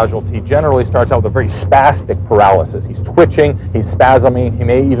agent casualty generally starts out with a very spastic paralysis. He's twitching, he's spasming, he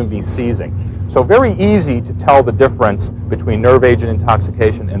may even be seizing. So very easy to tell the difference between nerve agent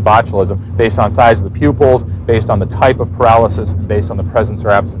intoxication and botulism based on size of the pupils, based on the type of paralysis, and based on the presence or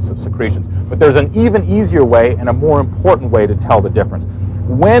absence of secretions. But there's an even easier way and a more important way to tell the difference.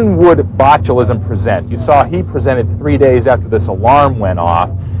 When would botulism present? You saw he presented 3 days after this alarm went off,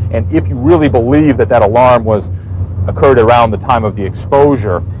 and if you really believe that that alarm occurred around the time of the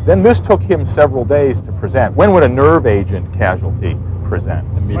exposure, then this took him several days to present. When would a nerve agent casualty present?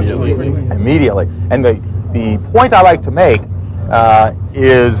 Immediately. Immediately. And the point I like to make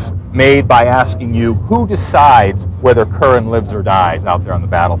is made by asking you, who decides whether Curran lives or dies out there on the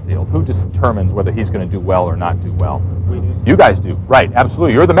battlefield? Who determines whether he's going to do well or not do well? You guys do. Right,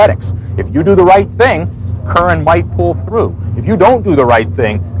 absolutely. You're the medics. If you do the right thing, Curran might pull through. If you don't do the right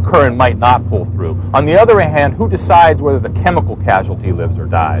thing, Curran might not pull through. On the other hand, who decides whether the chemical casualty lives or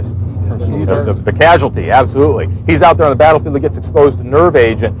dies? The casualty, absolutely. He's out there on the battlefield, he gets exposed to nerve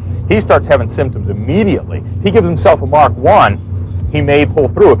agent. He starts having symptoms immediately. If he gives himself a Mark 1, he may pull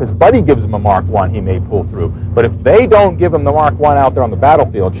through. If his buddy gives him a Mark 1, he may pull through. But if they don't give him the Mark 1 out there on the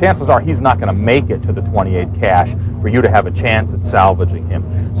battlefield, chances are he's not going to make it to the 28th cache for you to have a chance at salvaging him.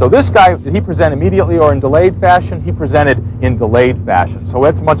 So this guy, did he present immediately or in delayed fashion? He presented in delayed fashion. So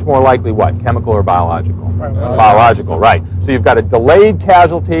it's much more likely what? Chemical or biological? Biological, right. So you've got a delayed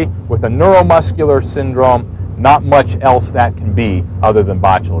casualty with a neuromuscular syndrome. Not much else that can be other than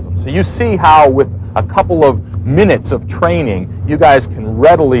botulism. So you see how with a couple of minutes of training, you guys can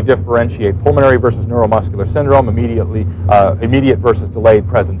readily differentiate pulmonary versus neuromuscular syndrome, immediate versus delayed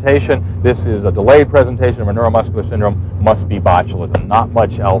presentation. This is a delayed presentation of a neuromuscular syndrome, must be botulism. Not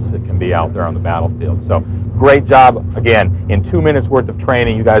much else it can be out there on the battlefield. So great job. Again, in 2 minutes worth of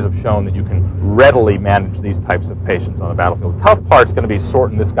training, you guys have shown that you can readily manage these types of patients on the battlefield. The tough part's going to be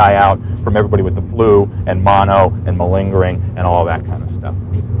sorting this guy out from everybody with the flu and mono and malingering and all that kind of stuff.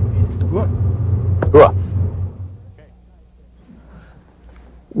 Good.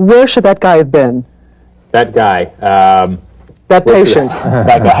 Where should that guy have been? That guy. That patient.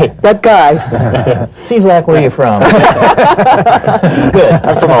 That guy. That guy. Seems like where you're from. Good.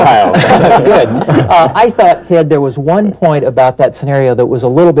 I'm from Ohio. Good. I thought, Ted, there was one point about that scenario that was a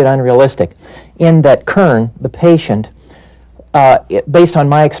little bit unrealistic, in that Kern, the patient, based on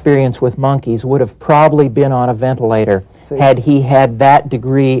my experience with monkeys, would have probably been on a ventilator had he had that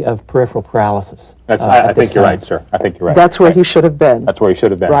degree of peripheral paralysis. I think you're right, sir. I think you're right. That's where he should have been. That's where he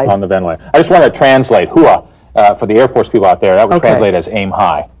should have been, right. On the ventilator. I just want to translate hua for the Air Force people out there. That would translate as aim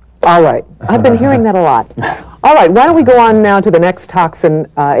high. All right. I've been hearing that a lot. All right. Why don't we go on now to the next toxin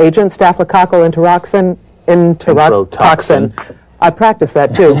agent, staphylococcal enterotoxin. I practiced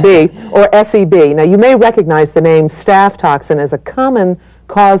that too, B, or SEB. Now, you may recognize the name staph toxin as a common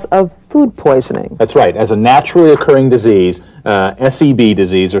cause of food poisoning. That's right. As a naturally occurring disease, SEB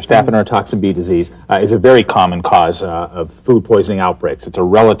disease, or staph enterotoxin B disease, is a very common cause of food poisoning outbreaks. It's a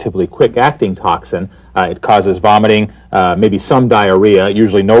relatively quick-acting toxin. It causes vomiting, maybe some diarrhea,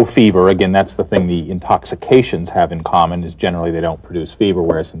 usually no fever. Again, that's the thing the intoxications have in common, is generally they don't produce fever,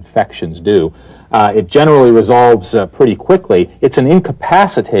 whereas infections do. It generally resolves pretty quickly. It's an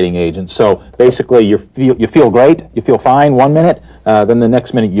incapacitating agent, so basically you feel great, you feel fine 1 minute, then the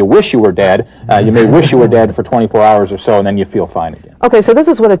next minute you wish you were dead. You may wish you were dead for 24 hours or so, and then you feel fine again. Okay, so this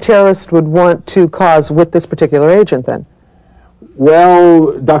is what a terrorist would want to cause with this particular agent, then?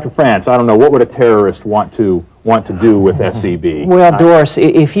 Well, Dr. France, I don't know, what would a terrorist want to do with SEB? Well, Doris,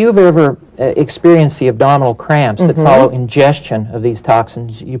 if you've ever experienced the abdominal cramps that follow ingestion of these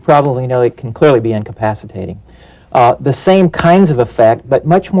toxins, you probably know it can clearly be incapacitating. The same kinds of effect, but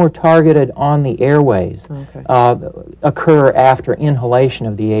much more targeted on the airways, occur after inhalation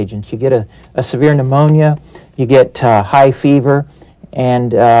of the agents. You get a severe pneumonia, you get high fever,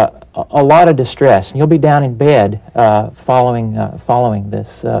 and a lot of distress. And you'll be down in bed following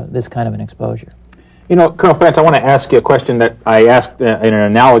this kind of an exposure. You know, Colonel France, I want to ask you a question that I asked in an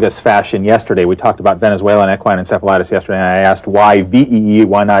analogous fashion yesterday. We talked about Venezuelan equine encephalitis yesterday, and I asked why VEE,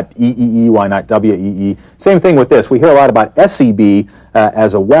 why not EEE, why not WEE? Same thing with this. We hear a lot about SEB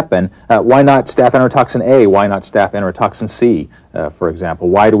as a weapon. Why not staph enterotoxin A? Why not staph enterotoxin C, for example?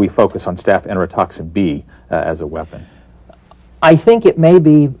 Why do we focus on staph enterotoxin B as a weapon? I think it may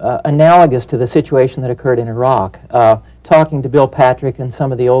be analogous to the situation that occurred in Iraq. Talking to Bill Patrick and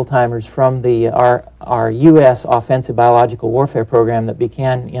some of the old-timers from our U.S. offensive biological warfare program that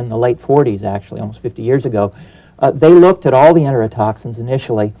began in the late 40s, actually, almost 50 years ago, they looked at all the enterotoxins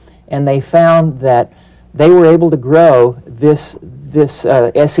initially, and they found that they were able to grow this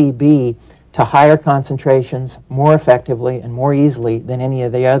SEB to higher concentrations more effectively and more easily than any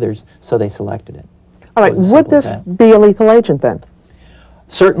of the others, so they selected it. All right, would this be a lethal agent then?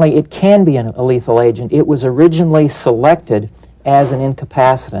 Certainly it can be a lethal agent. It was originally selected as an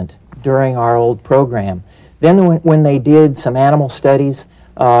incapacitant during our old program. Then when they did some animal studies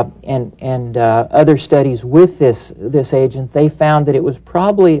and other studies with this agent, they found that it was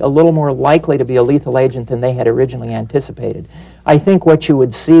probably a little more likely to be a lethal agent than they had originally anticipated. I think what you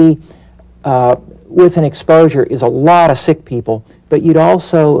would see with an exposure is a lot of sick people, but you'd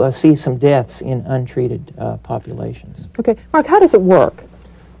also see some deaths in untreated populations. Okay, Mark, how does it work?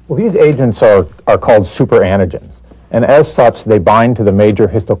 Well, these agents are called superantigens, and as such, they bind to the major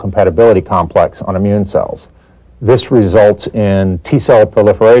histocompatibility complex on immune cells. This results in T-cell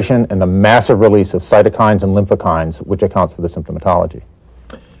proliferation and the massive release of cytokines and lymphokines, which accounts for the symptomatology.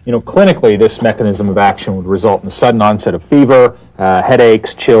 You know, clinically, this mechanism of action would result in the sudden onset of fever,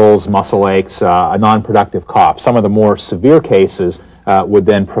 headaches, chills, muscle aches, a non-productive cough. Some of the more severe cases would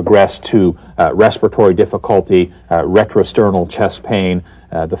then progress to respiratory difficulty, retrosternal chest pain.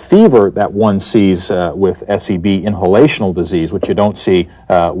 The fever that one sees with SEB inhalational disease, which you don't see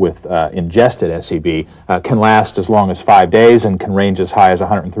with ingested SEB, can last as long as 5 days and can range as high as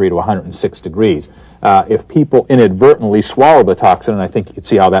 103 to 106 degrees. If people inadvertently swallow the toxin, and I think you can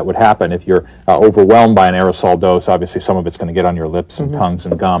see how that would happen if you're overwhelmed by an aerosol dose, obviously some of it's going to get on your lips and tongues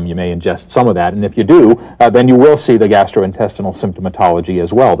and gum. You may ingest some of that, and if you do, then you will see the gastrointestinal symptomatology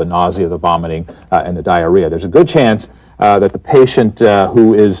as well, the nausea, the vomiting, and the diarrhea. There's a good chance that the patient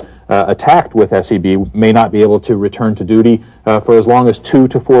who is attacked with SEB may not be able to return to duty for as long as 2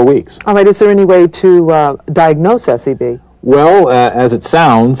 to 4 weeks. All right, is there any way to diagnose SEB? Well, as it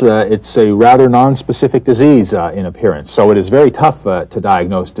sounds, it's a rather non-specific disease in appearance, so it is very tough to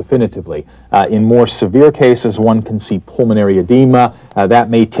diagnose definitively. In more severe cases, one can see pulmonary edema. That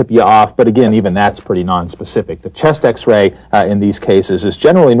may tip you off, but again, even that's pretty non-specific. The chest x-ray in these cases is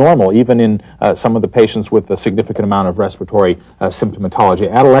generally normal, even in some of the patients with a significant amount of respiratory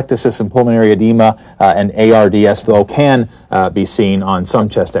symptomatology. Atelectasis and pulmonary edema and ARDS, though, can be seen on some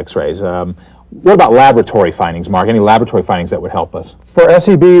chest x-rays. What about laboratory findings, Mark? Any laboratory findings that would help us? For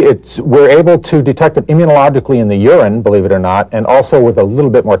SEB, we're able to detect it immunologically in the urine, believe it or not, and also with a little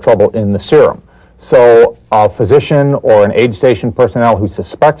bit more trouble in the serum. So a physician or an aid station personnel who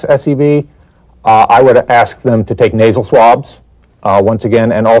suspects SEB, I would ask them to take nasal swabs, once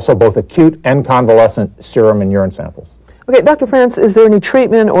again, and also both acute and convalescent serum and urine samples. Okay, Dr. France, is there any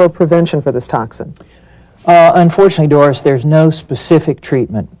treatment or prevention for this toxin? Unfortunately, Doris, there's no specific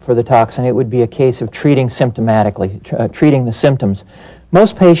treatment for the toxin. It would be a case of treating symptomatically, treating the symptoms.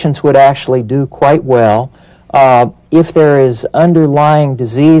 Most patients would actually do quite well. If there is underlying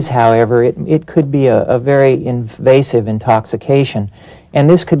disease, however, it could be a very invasive intoxication, and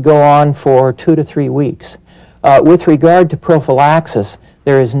this could go on for 2 to 3 weeks. With regard to prophylaxis,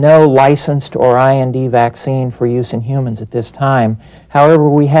 there is no licensed or IND vaccine for use in humans at this time. However,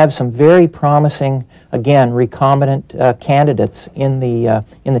 we have some very promising, again, recombinant candidates in the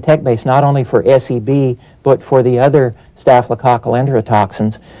tech base, not only for SEB, but for the other staphylococcal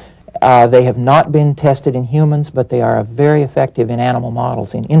enterotoxins. They have not been tested in humans, but they are very effective in animal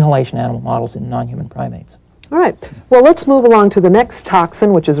models, in inhalation animal models in non-human primates. All right. Well, let's move along to the next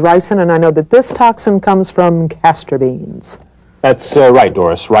toxin, which is ricin, and I know that this toxin comes from castor beans. That's right,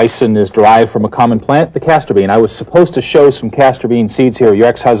 Doris. Ricin is derived from a common plant, the castor bean. I was supposed to show some castor bean seeds here. Your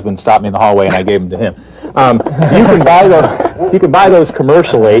ex-husband stopped me in the hallway, and I gave them to him. You can buy those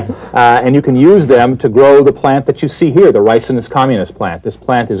commercially, and you can use them to grow the plant that you see here, the Ricinus communis plant. This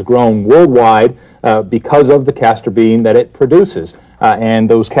plant is grown worldwide because of the castor bean that it produces. And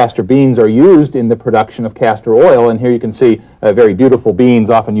those castor beans are used in the production of castor oil, and here you can see very beautiful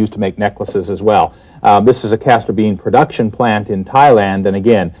beans, often used to make necklaces as well. This is a castor bean production plant in Thailand, and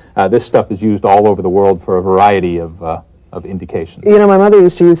again, this stuff is used all over the world for a variety of indications. You know, my mother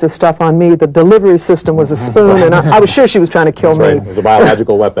used to use this stuff on me. The delivery system was a spoon, and I was sure she was trying to kill me. Right. It was a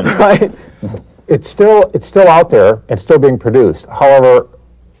biological weapon. Right. It's still out there and still being produced. However,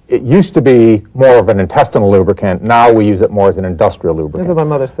 it used to be more of an intestinal lubricant. Now we use it more as an industrial lubricant. That's what my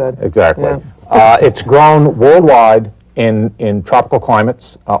mother said. Exactly. Yeah. It's grown worldwide in tropical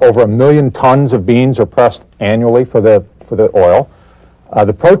climates. Over 1 million tons of beans are pressed annually for the oil.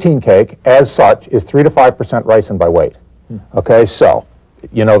 The protein cake, as such, is 3 to 5% ricin by weight. Okay, so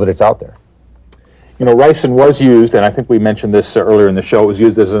you know that it's out there. You know, ricin was used, and I think we mentioned this earlier in the show, it was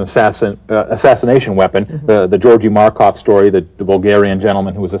used as an assassination weapon. Mm-hmm. The Georgy Markov story, the Bulgarian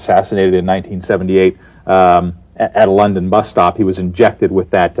gentleman who was assassinated in 1978 at a London bus stop, he was injected with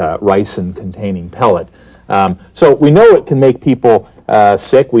that ricin-containing pellet. So we know it can make people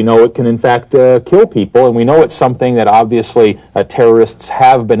sick. We know it can, in fact, kill people, and we know it's something that obviously terrorists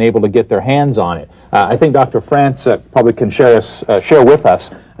have been able to get their hands on it. I think Dr. France probably can share with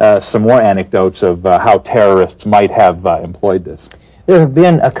us some more anecdotes of how terrorists might have employed this. There have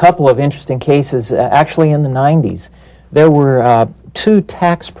been a couple of interesting cases, actually in the 90s. There were 2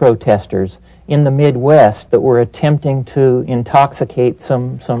 tax protesters in the Midwest that were attempting to intoxicate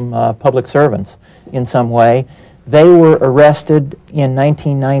some public servants in some way. They were arrested in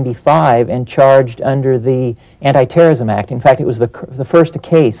 1995 and charged under the Anti-Terrorism Act. In fact, it was the first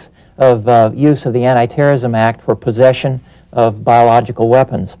case of use of the Anti-Terrorism Act for possession of biological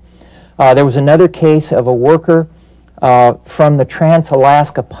weapons. There was another case of a worker from the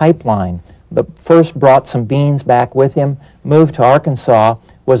Trans-Alaska Pipeline that first brought some beans back with him, moved to Arkansas,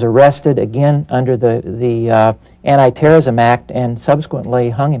 was arrested again under the Anti-Terrorism Act, and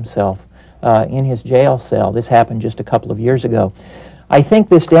subsequently hung himself in his jail cell. This happened just a couple of years ago. I think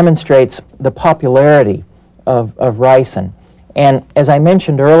this demonstrates the popularity of ricin. And as I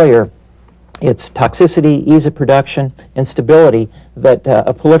mentioned earlier, it's toxicity, ease of production, and stability that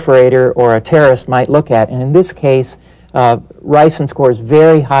a proliferator or a terrorist might look at. And in this case, ricin scores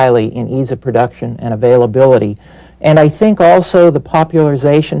very highly in ease of production and availability. And I think also the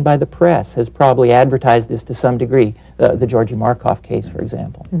popularization by the press has probably advertised this to some degree, the Georgy Markov case, for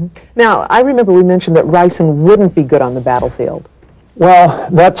example. Mm-hmm. Now, I remember we mentioned that ricin wouldn't be good on the battlefield. Well,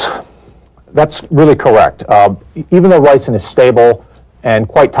 that's really correct. Even though ricin is stable and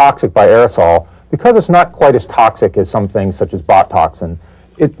quite toxic by aerosol, because it's not quite as toxic as some things such as bot toxin,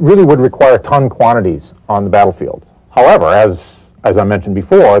 it really would require ton quantities on the battlefield. However, as I mentioned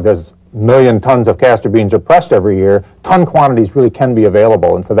before, there's million tons of castor beans are pressed every year, ton quantities really can be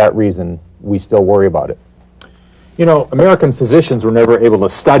available, and for that reason, we still worry about it. You know, American physicians were never able to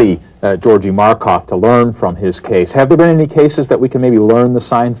study Georgy Markov to learn from his case. Have there been any cases that we can maybe learn the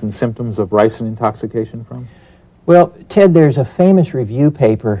signs and symptoms of ricin intoxication from? Well, Ted, there's a famous review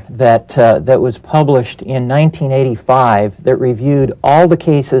paper that was published in 1985 that reviewed all the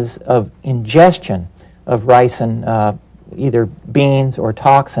cases of ingestion of ricin, either beans or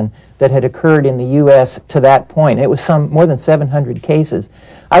toxin, that had occurred in the U.S. to that point. It was more than 700 cases.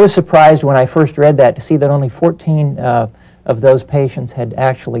 I was surprised when I first read that to see that only 14 of those patients had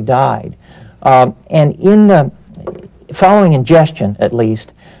actually died. And in the following ingestion, at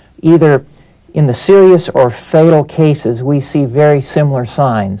least, either in the serious or fatal cases, we see very similar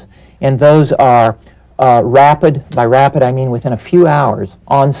signs, and those are rapid, by rapid I mean within a few hours,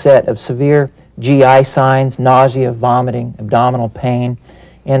 onset of severe GI signs, nausea, vomiting, abdominal pain,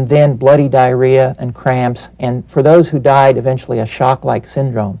 and then bloody diarrhea and cramps, and for those who died, eventually a shock-like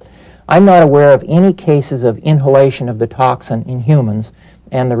syndrome. I'm not aware of any cases of inhalation of the toxin in humans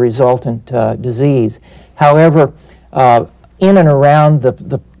and the resultant disease. However, in and around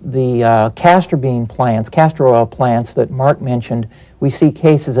the castor bean plants, castor oil plants that Mark mentioned, we see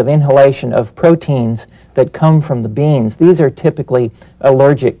cases of inhalation of proteins that come from the beans. These are typically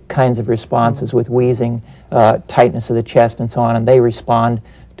allergic kinds of responses with wheezing, tightness of the chest, and so on, and they respond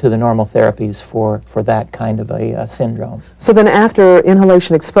to the normal therapies for that kind of a syndrome. So then after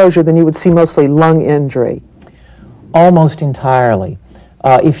inhalation exposure, then you would see mostly lung injury? Almost entirely.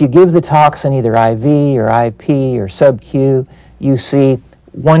 If you give the toxin either IV or IP or sub-Q, you see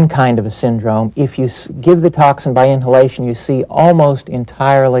one kind of a syndrome. If you give the toxin by inhalation, you see almost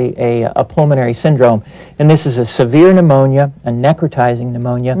entirely a pulmonary syndrome. And this is a severe pneumonia, a necrotizing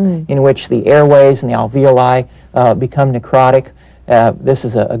pneumonia, in which the airways and the alveoli become necrotic. This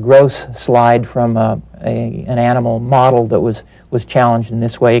is a gross slide from an animal model that was challenged in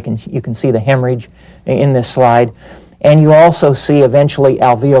this way. You can see the hemorrhage in this slide. And you also see eventually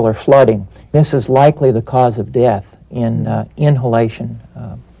alveolar flooding. This is likely the cause of death in inhalation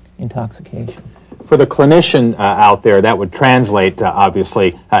intoxication. For the clinician out there, that would translate,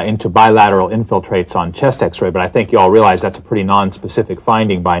 obviously, into bilateral infiltrates on chest x-ray, but I think you all realize that's a pretty non-specific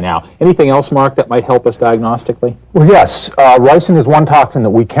finding by now. Anything else, Mark, that might help us diagnostically? Well, yes. Ricin is one toxin that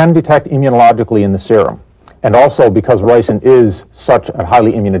we can detect immunologically in the serum. And also, because ricin is such a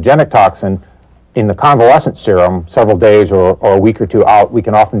highly immunogenic toxin, in the convalescent serum, several days or a week or two out, we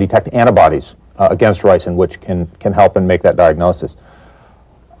can often detect antibodies against ricin, which can help and make that diagnosis.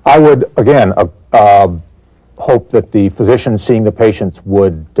 I would, again, hope that the physicians seeing the patients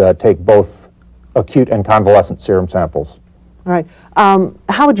would take both acute and convalescent serum samples. All right.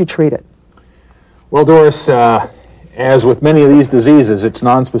 How would you treat it? Well, Doris, as with many of these diseases, it's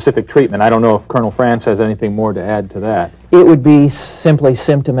non-specific treatment. I don't know if Colonel France has anything more to add to that. It would be simply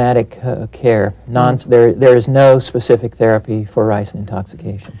symptomatic care. There is no specific therapy for ricin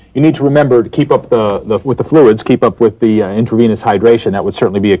intoxication. You need to remember to keep up with the fluids, keep up with the intravenous hydration. That would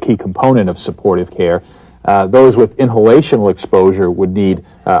certainly be a key component of supportive care. Those with inhalational exposure would need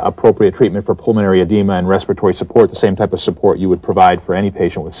appropriate treatment for pulmonary edema and respiratory support, the same type of support you would provide for any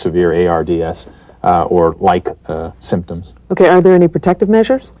patient with severe ARDS or like symptoms. Okay, are there any protective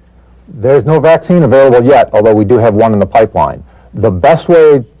measures? There's no vaccine available yet, although we do have one in the pipeline. The best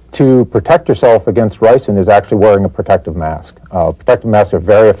way to protect yourself against ricin is actually wearing a protective mask. Protective masks are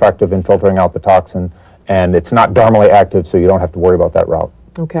very effective in filtering out the toxin, and it's not dermally active, so you don't have to worry about that route.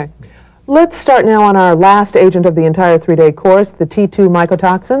 Okay. Let's start now on our last agent of the entire 3-day course, the T2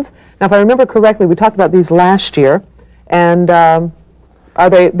 mycotoxins. Now, if I remember correctly, we talked about these last year, and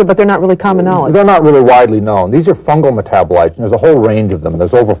but they're not really common knowledge. They're not really widely known. These are fungal metabolites, and there's a whole range of them.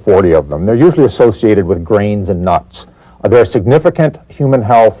 There's over 40 of them. They're usually associated with grains and nuts. They're a significant human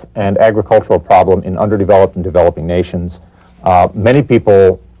health and agricultural problem in underdeveloped and developing nations. Many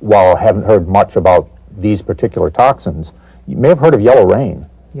people, while haven't heard much about these particular toxins, you may have heard of yellow rain.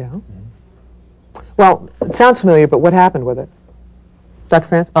 Yeah. Well, it sounds familiar, but what happened with it? Dr.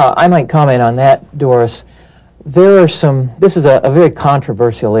 France? I might comment on that, Doris. This is a very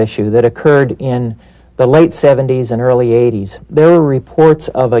controversial issue that occurred in the late 70s and early 80s. There were reports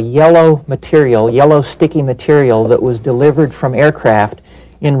of a yellow sticky material that was delivered from aircraft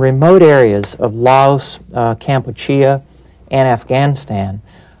in remote areas of Laos, Kampuchea, and Afghanistan.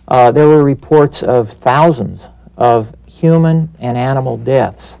 There were reports of thousands of human and animal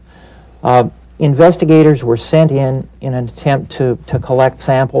deaths. Investigators were sent in an attempt to collect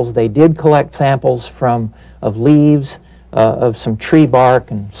samples. They did collect samples of leaves, of some tree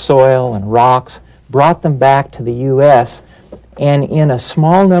bark and soil and rocks, brought them back to the U.S., and in a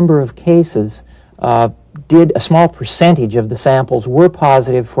small number of cases, a small percentage of the samples were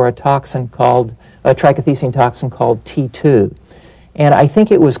positive for a toxin called, a trichothecene toxin called T2. And I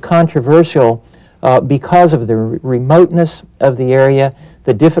think it was controversial because of the remoteness of the area,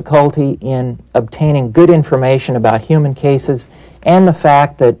 the difficulty in obtaining good information about human cases, and the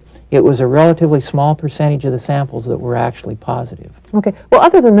fact that it was a relatively small percentage of the samples that were actually positive. Okay. Well,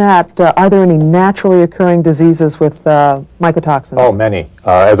 other than that, are there any naturally occurring diseases with mycotoxins? Oh, many.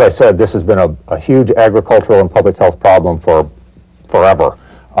 As I said, this has been a huge agricultural and public health problem for forever.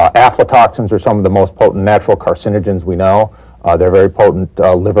 Aflatoxins are some of the most potent natural carcinogens we know. They're very potent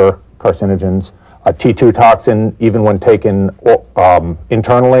liver carcinogens. T2 toxin, even when taken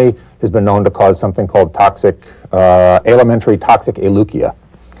internally, has been known to cause something called alimentary toxic aleukia.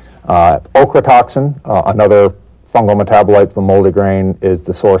 Ochratoxin, another fungal metabolite from moldy grain, is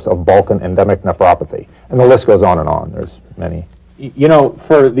the source of Balkan endemic nephropathy. And the list goes on and on. There's many. You know,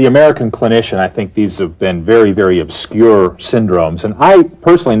 for the American clinician, I think these have been very, very obscure syndromes. And I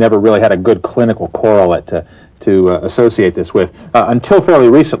personally never really had a good clinical correlate to associate this with until fairly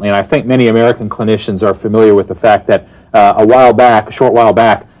recently. And I think many American clinicians are familiar with the fact that a short while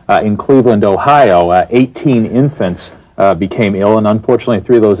back, in Cleveland, Ohio, 18 infants became ill, and unfortunately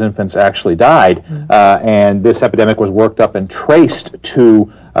 3 of those infants actually died. And this epidemic was worked up and traced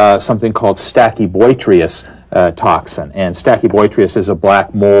to something called Stachybotrys toxin. And Stachybotrys is a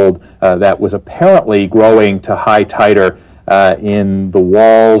black mold that was apparently growing to high titer in the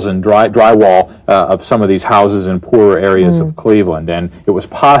walls and drywall of some of these houses in poorer areas of Cleveland. And it was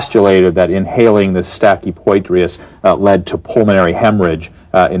postulated that inhaling this Stachybotrys led to pulmonary hemorrhage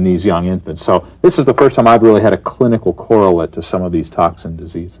in these young infants. So this is the first time I've really had a clinical correlate to some of these toxin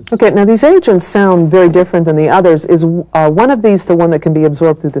diseases. Okay, now these agents sound very different than the others. Is one of these the one that can be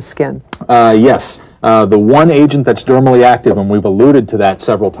absorbed through the skin? Yes. The one agent that's dermally active, and we've alluded to that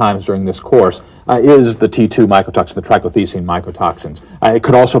several times during this course, is the T2 mycotoxin, the trichothecene mycotoxins. It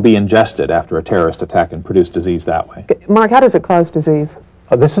could also be ingested after a terrorist attack and produce disease that way. Okay. Mark, how does it cause disease?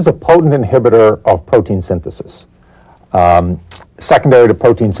 This is a potent inhibitor of protein synthesis. Secondary to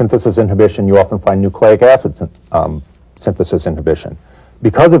protein synthesis inhibition, you often find nucleic acid synthesis inhibition.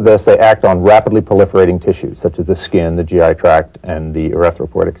 Because of this, they act on rapidly proliferating tissues, such as the skin, the GI tract, and the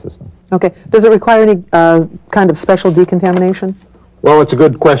erythropoietic system. Okay. Does it require any kind of special decontamination? Well, it's a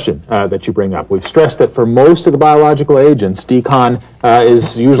good question that you bring up. We've stressed that for most of the biological agents, decon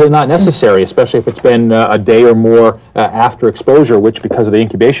is usually not necessary, especially if it's been a day or more after exposure, which because of the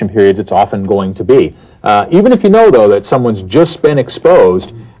incubation periods, it's often going to be. Even if you know, though, that someone's just been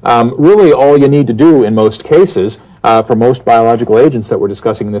exposed, really all you need to do in most cases for most biological agents that we're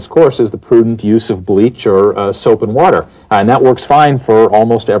discussing in this course is the prudent use of bleach or soap and water. And that works fine for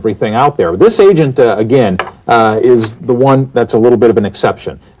almost everything out there. This agent, again, is the one that's a little bit of an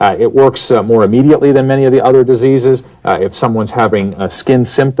exception. It works more immediately than many of the other diseases. If someone's having skin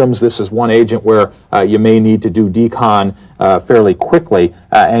symptoms, this is one agent where you may need to do decon fairly quickly,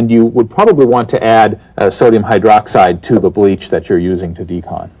 and you would probably want to add sodium hydroxide to the bleach that you're using to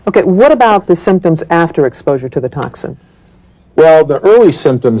decon. Okay, what about the symptoms after exposure to the toxin? Well, the early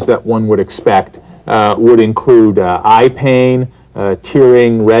symptoms that one would expect would include eye pain,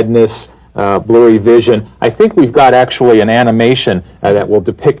 tearing, redness, blurry vision. I think we've got actually an animation that will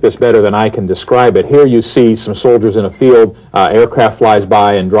depict this better than I can describe it. Here you see some soldiers in a field, aircraft flies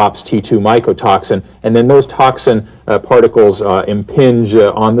by and drops T2 mycotoxin, and then those toxin particles impinge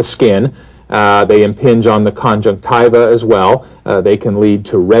on the skin. They impinge on the conjunctiva as well. They can lead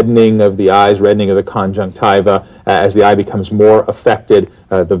to reddening of the eyes, reddening of the conjunctiva. As the eye becomes more affected,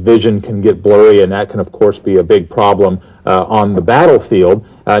 the vision can get blurry, and that can, of course, be a big problem on the battlefield.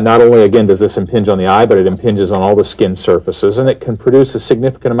 Not only, again, does this impinge on the eye, but it impinges on all the skin surfaces, and it can produce a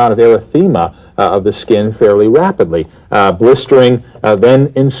significant amount of erythema of the skin fairly rapidly. Blistering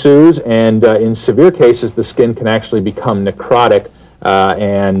then ensues, and in severe cases, the skin can actually become necrotic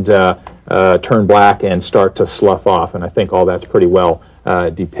and turn black and start to slough off, and I think all that's pretty well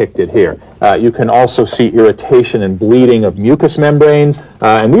depicted here. You can also see irritation and bleeding of mucous membranes,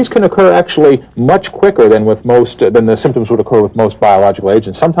 and these can occur actually much quicker than with most than the symptoms would occur with most biological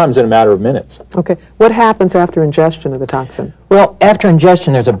agents, sometimes in a matter of minutes. Okay. What happens after ingestion of the toxin? Well, after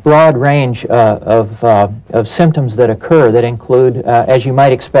ingestion, there's a broad range of symptoms that occur that include, as you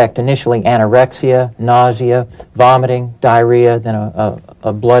might expect, initially anorexia, nausea, vomiting, diarrhea, then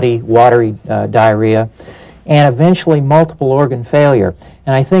a bloody, watery diarrhea, and eventually multiple organ failure.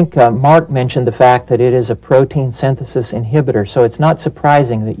 And I think Mark mentioned the fact that it is a protein synthesis inhibitor, so it's not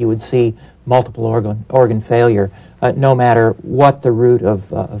surprising that you would see multiple organ failure, no matter what the route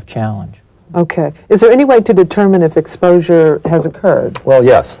of challenge. Okay. Is there any way to determine if exposure has occurred? Well,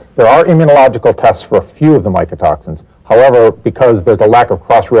 yes. There are immunological tests for a few of the mycotoxins. However, because there's a lack of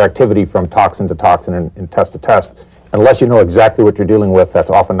cross-reactivity from toxin to toxin and test to test, unless you know exactly what you're dealing with, that's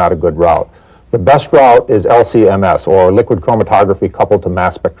often not a good route. The best route is LC-MS, or liquid chromatography coupled to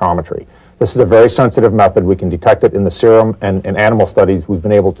mass spectrometry. This is a very sensitive method. We can detect it in the serum, and in animal studies, we've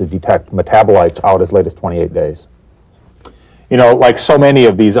been able to detect metabolites out as late as 28 days. You know, like so many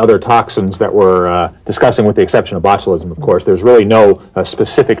of these other toxins that we're discussing, with the exception of botulism, of course, there's really no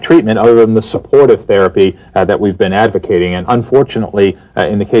specific treatment other than the supportive therapy that we've been advocating. And unfortunately,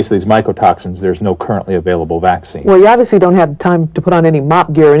 in the case of these mycotoxins, there's no currently available vaccine. Well, you obviously don't have time to put on any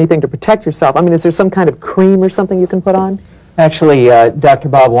mop gear or anything to protect yourself. I mean, is there some kind of cream or something you can put on? Actually, Dr.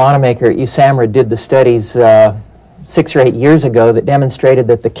 Bob Wanamaker at USAMRIID did the studies 6 or 8 years ago that demonstrated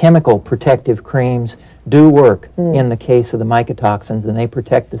that the chemical protective creams do work in the case of the mycotoxins, and they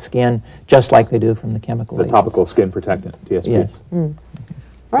protect the skin just like they do from the chemical agents. Topical skin protectant, TSP. Yes.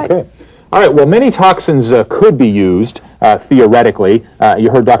 Right. Okay. All right, well, many toxins could be used theoretically. You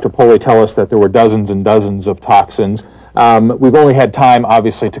heard Dr. Poli tell us that there were dozens and dozens of toxins. We've only had time,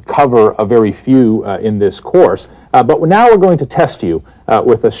 obviously, to cover a very few in this course, but now we're going to test you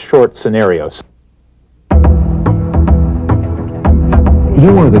with a short scenario.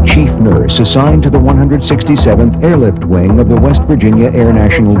 You are the chief nurse assigned to the 167th Airlift Wing of the West Virginia Air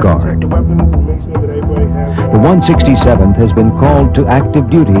National Guard. The 167th has been called to active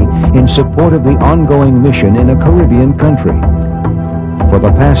duty in support of the ongoing mission in a Caribbean country. For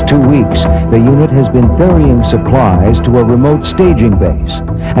the past 2 weeks, the unit has been ferrying supplies to a remote staging base,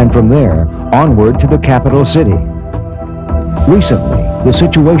 and from there, onward to the capital city. Recently, the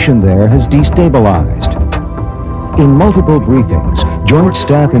situation there has destabilized. In multiple briefings, Joint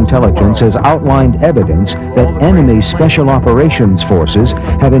Staff Intelligence has outlined evidence that enemy Special Operations Forces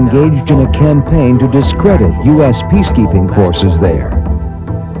have engaged in a campaign to discredit U.S. peacekeeping forces there.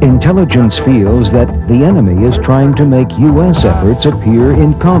 Intelligence feels that the enemy is trying to make U.S. efforts appear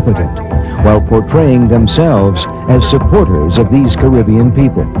incompetent, while portraying themselves as supporters of these Caribbean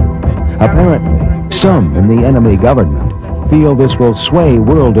people. Apparently, some in the enemy government feel this will sway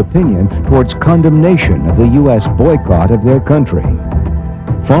world opinion towards condemnation of the U.S. boycott of their country.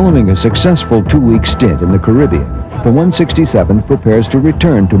 Following a successful 2-week stint in the Caribbean, the 167th prepares to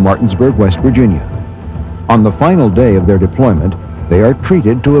return to Martinsburg, West Virginia. On the final day of their deployment, they are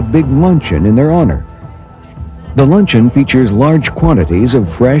treated to a big luncheon in their honor. The luncheon features large quantities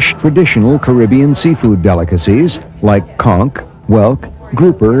of fresh, traditional Caribbean seafood delicacies like conch, whelk,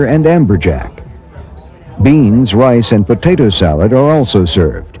 grouper, and amberjack. Beans, rice, and potato salad are also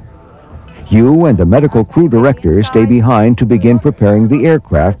served. You and the medical crew director stay behind to begin preparing the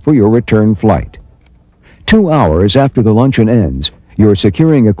aircraft for your return flight. 2 hours after the luncheon ends, you're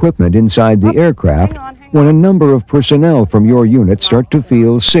securing equipment inside the aircraft when a number of personnel from your unit start to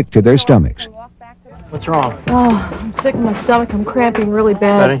feel sick to their stomachs. What's wrong? Oh, I'm sick in my stomach. I'm cramping really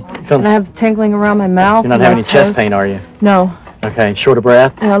bad. Buddy, you feeling And I have tingling around my mouth. You're not having any chest pain, are you? No. Okay, short of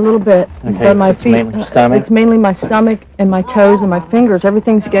breath? A little bit. Okay, But my it's feet, mainly your stomach? it's mainly my stomach and my toes and my fingers.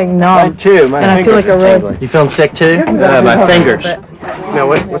 Everything's getting numb. Mine too. My and I feel like a red. You feeling sick too? My fingers. Now,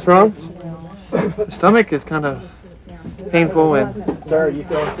 what's wrong? The stomach is kind of painful and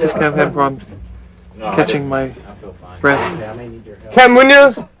just kind of having problems catching my breath. Captain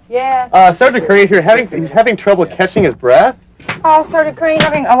Munoz? Yes. Sergeant Curry here. He's having trouble catching his breath. Oh, Sergeant Curry,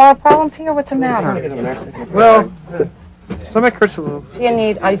 having a lot of problems here? What's the matter? Well, stomach hurts a little. Do you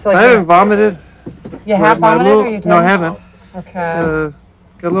need, I feel I like haven't vomited. you have vomited or you did? No, I haven't. Okay. Got a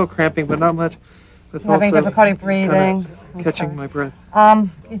little cramping, but not much. But Having also difficulty breathing. catching my breath.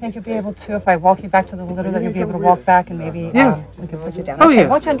 You think you'll be able to, if I walk you back to the litter, that you'll be able to walk back and maybe we can put you down. Oh, Okay, yeah. I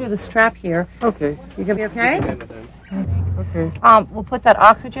want you to undo the strap here. Okay. You gonna be okay? Okay. We'll put that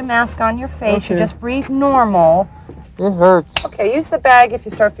oxygen mask on your face. You Okay. just breathe normal. It hurts. Okay, use the bag if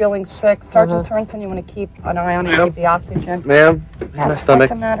you start feeling sick. Sergeant Sorensen, you want to keep an eye on it and keep the oxygen. Ma'am, my Yes, stomach.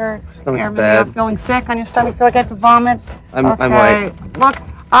 What's the matter? stomach's Here, maybe bad. you're feeling sick on your stomach. Feel like I have to vomit. I'm okay. like.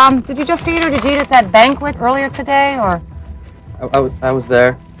 Look, did you just eat or did you eat at that banquet earlier today or? I was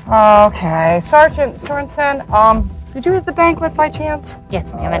there. Okay, Sergeant Sorensen, did you eat at the banquet by chance?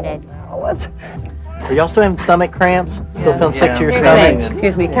 Yes, ma'am, I did. Are y'all still having stomach cramps? Still feeling sick to your Excuse stomach? me,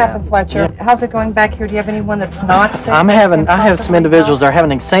 excuse me, Captain Fletcher. How's it going back here? Do you have anyone that's not sick? I have some individuals that are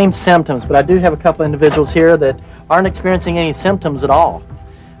having the same symptoms, but I do have a couple individuals here that aren't experiencing any symptoms at all.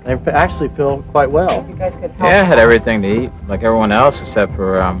 They actually feel quite well. You guys could help. Yeah, I had everything to eat, like everyone else, except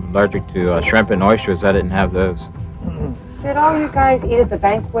for I'm allergic to shrimp and oysters. I didn't have those. Did all you guys eat at the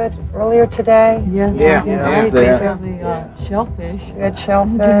banquet earlier today? Yes. Yeah. I ate Yeah. the shellfish. You had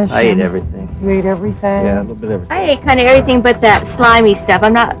shellfish? I ate everything. You ate everything? Yeah, a little bit of everything. I ate kind of everything but that slimy stuff.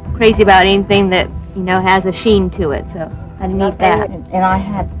 I'm not crazy about anything that, has a sheen to it, so I didn't eat that. And I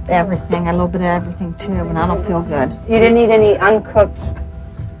had everything, a little bit of everything too, and I don't feel good. You didn't eat any uncooked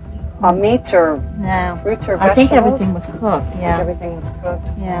meats or No. fruits or vegetables? I think everything was cooked, yeah. Everything was cooked?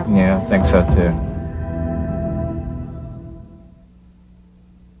 Yeah. Yeah, I think so too.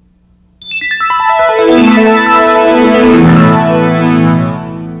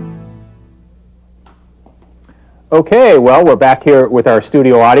 Okay, well, we're back here with our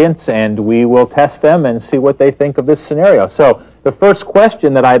studio audience, and we will test them and see what they think of this scenario. So the first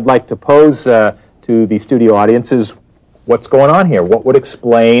question that I'd like to pose to the studio audience is, what's going on here? What would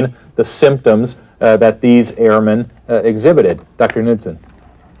explain the symptoms that these airmen exhibited? Dr. Knudsen.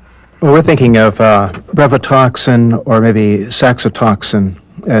 Well, we're thinking of brevetoxin or maybe saxitoxin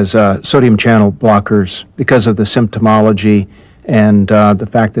as sodium channel blockers because of the symptomology and the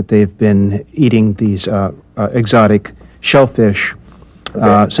fact that they've been eating these exotic shellfish.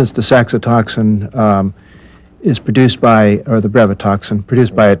 Since the saxitoxin is produced by, or the brevetoxin,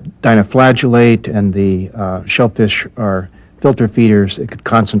 produced by a dinoflagellate, and the shellfish are filter feeders, it could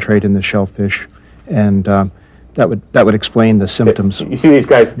concentrate in the shellfish, and that would explain the symptoms. You see these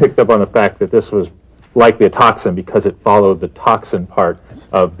guys picked up on the fact that this was likely a toxin because it followed the toxin part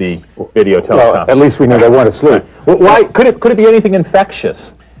of the video telecom. Well, at least we know they weren't asleep. Well, why could it be anything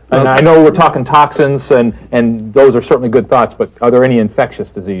infectious? And I know we're talking toxins, and those are certainly good thoughts, but are there any infectious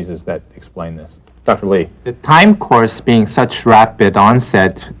diseases that explain this? Dr. Lee. The time course being such rapid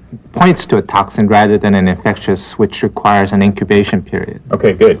onset points to a toxin rather than an infectious, which requires an incubation period.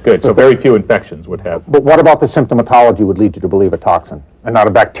 Okay, good. So very few infections would have. But what about the symptomatology would lead you to believe a toxin, and not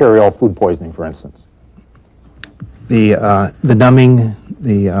a bacterial food poisoning, for instance? The numbing,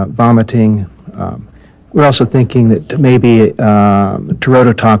 the vomiting. We're also thinking that maybe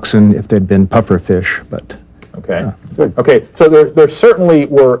terodotoxin if there'd been puffer fish, but... Okay, good. Okay, so there certainly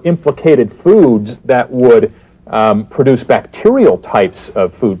were implicated foods that would produce bacterial types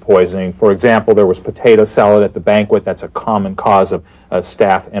of food poisoning. For example, there was potato salad at the banquet. That's a common cause of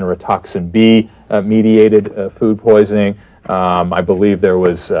staph enterotoxin B mediated food poisoning. I believe there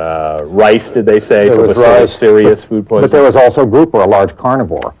was rice, did they say? There was rice, serious food poisoning. But there was also grouper, a large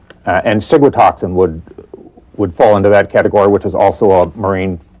carnivore, and ciguatoxin would fall into that category, which is also a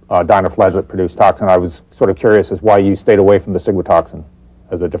marine dinoflagellate-produced toxin. I was sort of curious as why you stayed away from the ciguatoxin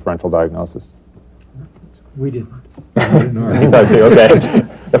as a differential diagnosis. We didn't. Okay.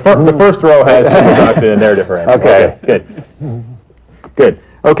 The first row has ciguatoxin in their differential. Okay, good.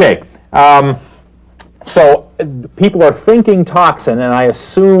 Okay. So people are thinking toxin, and I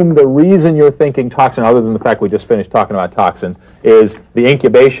assume the reason you're thinking toxin, other than the fact we just finished talking about toxins, is the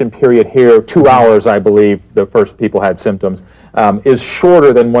incubation period here, 2 hours, I believe, the first people had symptoms, is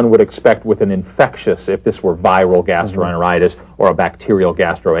shorter than one would expect with an infectious, if this were viral gastroenteritis or a bacterial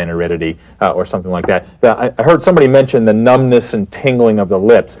gastroenteritis or something like that. I heard somebody mention the numbness and tingling of the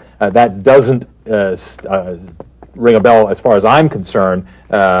lips. That doesn't ring a bell as far as I'm concerned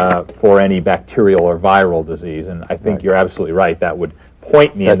for any bacterial or viral disease, and I think you're absolutely right. That would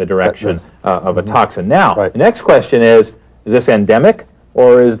point me in the direction of a toxin. Now, the next question is this endemic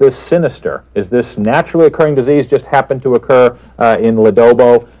or is this sinister? Is this naturally occurring disease just happened to occur in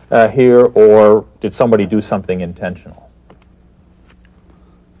Ladobo here, or did somebody do something intentional?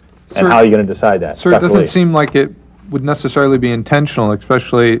 And how are you going to decide that? Sir, it doesn't seem like it would necessarily be intentional,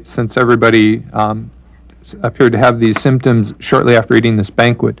 especially since everybody appeared to have these symptoms shortly after eating this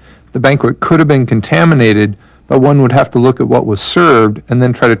banquet. The banquet could have been contaminated, but one would have to look at what was served and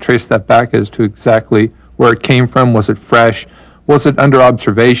then try to trace that back as to exactly where it came from. Was it fresh? Was it under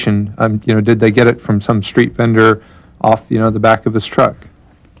observation? Did they get it from some street vendor off, the back of his truck?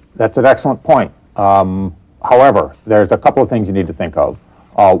 That's an excellent point. However, there's a couple of things you need to think of.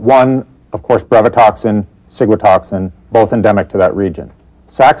 One, of course, brevetoxin, ciguatoxin, both endemic to that region.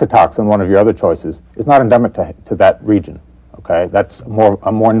 Saxitoxin, one of your other choices, is not endemic to that region. Okay, that's a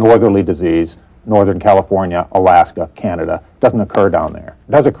more northerly disease, Northern California, Alaska, Canada. It doesn't occur down there.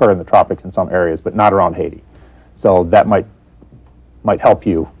 It does occur in the tropics in some areas, but not around Haiti. So that might help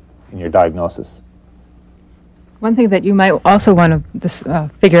you in your diagnosis. One thing that you might also want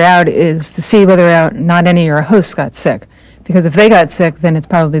to figure out is to see whether or not any of your hosts got sick. Because if they got sick, then it's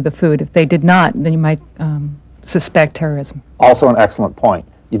probably the food. If they did not, then you might suspect terrorism. Also an excellent point.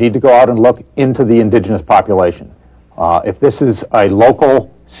 You need to go out and look into the indigenous population. If this is a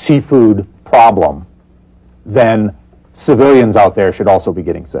local seafood problem, then civilians out there should also be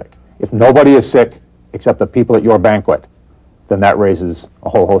getting sick. If nobody is sick except the people at your banquet, then that raises a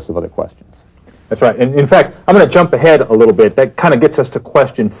whole host of other questions. That's right. And in fact, I'm going to jump ahead a little bit. That kind of gets us to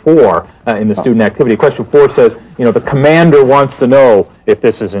question 4 in the student activity. Question 4 says, you know, the commander wants to know if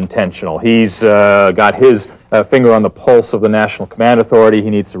this is intentional. He's got his finger on the pulse of the National Command Authority. He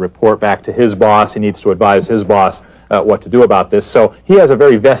needs to report back to his boss. He needs to advise his boss what to do about this. So he has a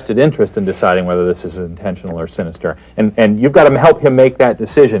very vested interest in deciding whether this is intentional or sinister. And you've got to help him make that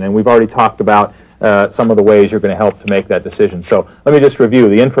decision. And we've already talked about some of the ways you're going to help to make that decision. So let me just review.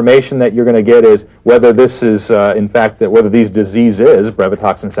 The information that you're going to get is whether this is, in fact, whether these diseases,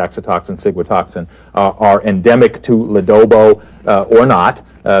 brevetoxin, saxitoxin, ciguatoxin, are endemic to Ledobo or not.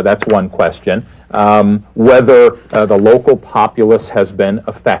 That's one question. Whether the local populace has been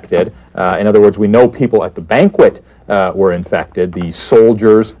affected. In other words, we know people at the banquet were infected, the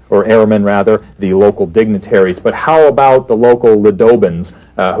soldiers, or airmen rather, the local dignitaries. But how about the local Ledobans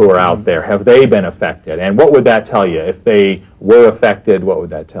who are out there? Have they been affected? And what would that tell you? If they were affected, what would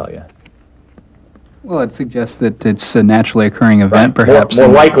that tell you? Well, it suggests that it's a naturally occurring event, right. perhaps. More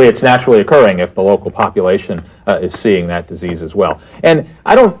likely it's naturally occurring if the local population is seeing that disease as well. And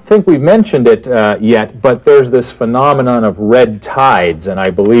I don't think we've mentioned it yet, but there's this phenomenon of red tides, and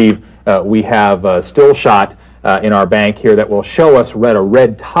I believe we have a still shot in our bank here that will show us what a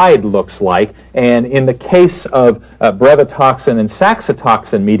red tide looks like. And in the case of brevetoxin and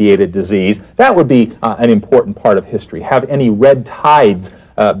saxitoxin mediated disease, that would be an important part of history. Have any red tides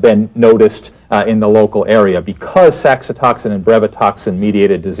been noticed in the local area because saxitoxin and brevetoxin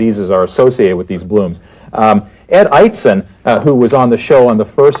mediated diseases are associated with these blooms? Ed Eitzen, who was on the show on the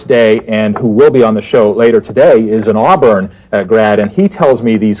first day and who will be on the show later today, is an Auburn grad, and he tells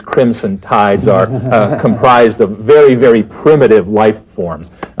me these crimson tides are comprised of very, very primitive life forms.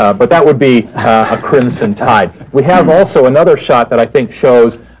 But that would be a crimson tide. We have also another shot that I think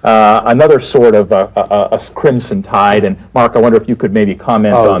shows another sort of a crimson tide. And Mark, I wonder if you could maybe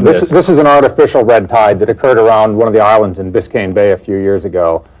comment on this. This is an artificial red tide that occurred around one of the islands in Biscayne Bay a few years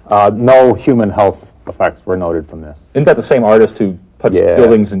ago. No human health effects were noted from this. Isn't that the same artist who puts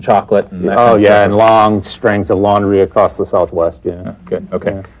buildings in chocolate? And that kind of stuff? And long strings of laundry across the Southwest. Yeah. Good.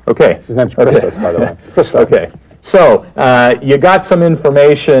 Okay. Yeah. Okay. His name's Christos, by the way. Christos. Okay. So you got some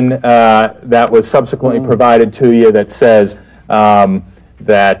information that was subsequently provided to you that says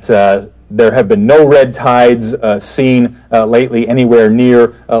that there have been no red tides seen lately anywhere near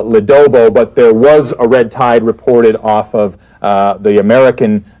Ledobo, but there was a red tide reported off of the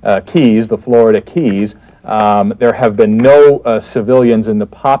American Keys, the Florida Keys. There have been no civilians in the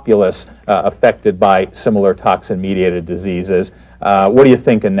populace affected by similar toxin-mediated diseases. What are you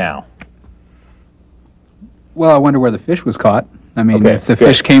thinking now? Well, I wonder where the fish was caught. I mean, if the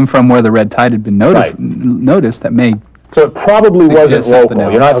fish came from where the red tide had been noticed, that may... So it probably wasn't local.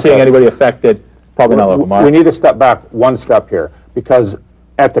 You're not seeing anybody affected, probably not local. Mark? We need to step back one step here, because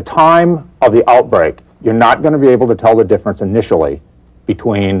at the time of the outbreak, you're not going to be able to tell the difference initially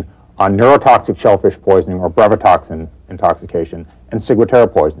between neurotoxic shellfish poisoning or brevetoxin intoxication and ciguatera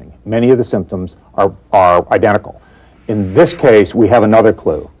poisoning. Many of the symptoms are identical. In this case, we have another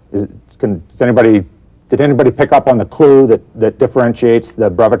clue. Did anybody pick up on the clue that differentiates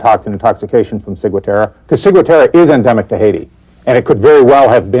the brevetoxin intoxication from ciguatera? Because ciguatera is endemic to Haiti, and it could very well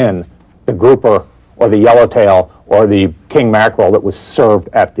have been the grouper or the yellowtail or the king mackerel that was served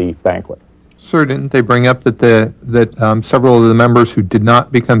at the banquet. Sir, didn't they bring up that several of the members who did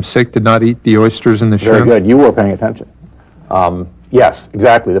not become sick did not eat the oysters and the shrimp? Very good. You were paying attention. Yes,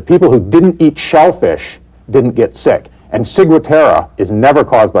 exactly. The people who didn't eat shellfish didn't get sick, and ciguatera is never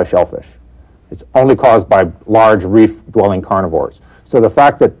caused by shellfish. It's only caused by large reef-dwelling carnivores. So the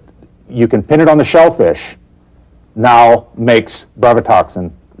fact that you can pin it on the shellfish now makes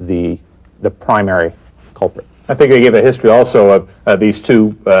brevetoxin the primary culprit. I think they give a history also of these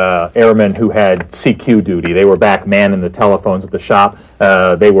two airmen who had CQ duty. They were back manning the telephones at the shop.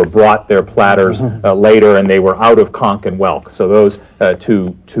 They were brought their platters later, and they were out of conch and whelk. So those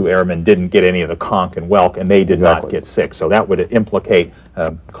two airmen didn't get any of the conch and whelk, and they did not get sick. So that would implicate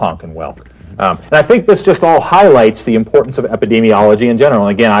conch and whelk. And I think this just all highlights the importance of epidemiology in general.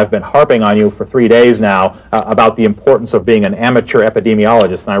 And again, I've been harping on you for 3 days now about the importance of being an amateur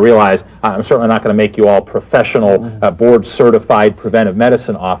epidemiologist. And I realize I'm certainly not going to make you all professional, board-certified preventive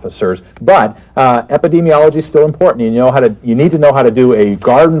medicine officers. But epidemiology is still important. You need to know how to do a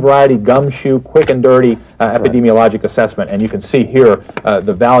garden variety, gumshoe, quick and dirty epidemiologic assessment. And you can see here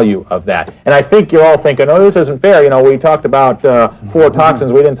the value of that. And I think you're all thinking, oh, this isn't fair. We talked about 4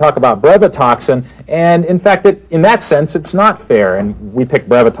 toxins. We didn't talk about brevetoxin. And in fact, in that sense, it's not fair. And we picked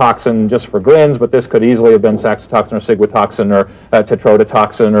brevetoxin just for grins, but this could easily have been saxitoxin or ciguatoxin or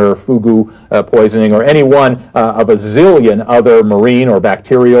tetrodotoxin or fugu poisoning or any one of a zillion other marine or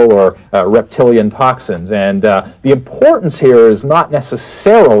bacterial or reptilian toxins. And the importance here is not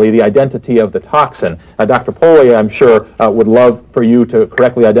necessarily the identity of the toxin. Dr. Poley, I'm sure, would love for you to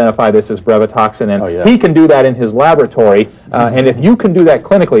correctly identify this as brevetoxin, and he can do that in his laboratory. And if you can do that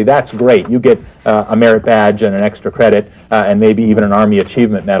clinically, that's great. You get a merit badge and an extra credit and maybe even an Army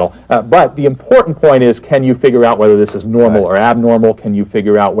Achievement Medal. But the important point is, can you figure out whether this is normal or abnormal? Can you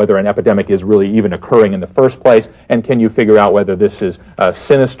figure out whether an epidemic is really even occurring in the first place? And can you figure out whether this is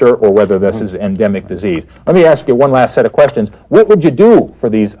sinister or whether this is endemic disease? Let me ask you one last set of questions. What would you do for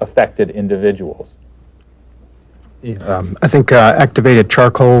these affected individuals? I think activated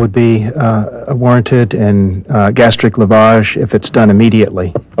charcoal would be warranted, and gastric lavage if it's done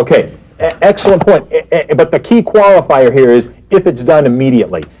immediately. Okay, excellent point. But the key qualifier here is if it's done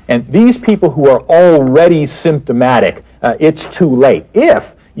immediately. And these people who are already symptomatic, it's too late.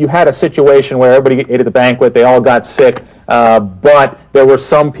 If you had a situation where everybody ate at the banquet, they all got sick, but there were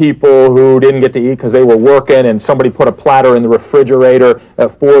some people who didn't get to eat because they were working, and somebody put a platter in the refrigerator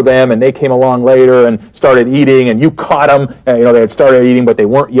for them, and they came along later and started eating, and you caught them. They had started eating, but they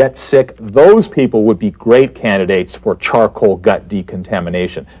weren't yet sick. Those people would be great candidates for charcoal gut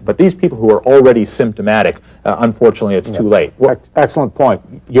decontamination. But these people who are already symptomatic, unfortunately, it's too late. Excellent point.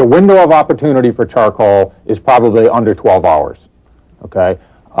 Your window of opportunity for charcoal is probably under 12 hours. Okay.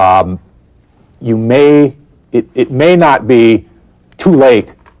 It may not be too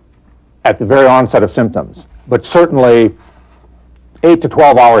late at the very onset of symptoms, but certainly 8 to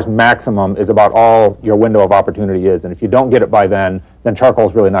 12 hours maximum is about all your window of opportunity is. And if you don't get it by then charcoal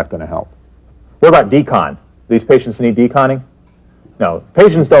is really not going to help. What about decon? These patients need deconning? No,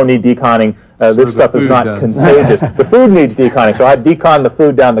 patients don't need deconning. This stuff is not contagious. The food needs deconning, so I'd decon the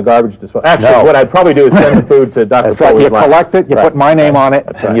food down the garbage disposal. Actually, what I'd probably do is send the food to Dr. Foley's lab. You collect it, you put my name on it,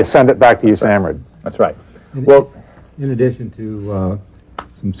 That's and right. you send it back to USAMRIID. That's right. Well, in addition to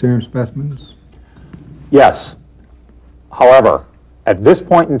some serum specimens? Yes. However, at this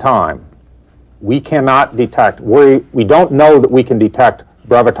point in time, we cannot detect, we don't know that we can detect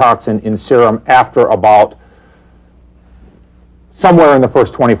brevetoxin in serum after about somewhere in the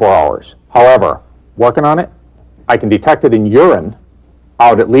first 24 hours. However, working on it, I can detect it in urine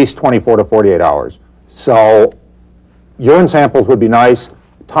out at least 24 to 48 hours. So urine samples would be nice.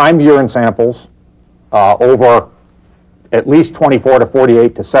 Timed urine samples over at least 24 to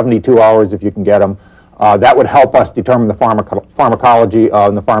 48 to 72 hours if you can get them. That would help us determine the pharmacology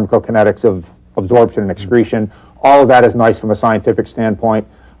and the pharmacokinetics of absorption and excretion. All of that is nice from a scientific standpoint.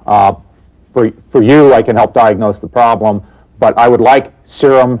 For you, I can help diagnose the problem, but I would like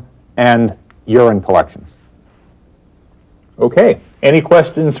serum and urine collections. Okay. Any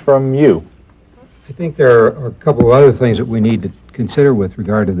questions from you? I think there are a couple of other things that we need to consider with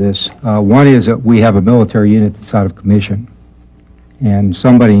regard to this. One is that we have a military unit that's out of commission, and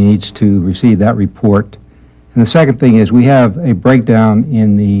somebody needs to receive that report. And the second thing is we have a breakdown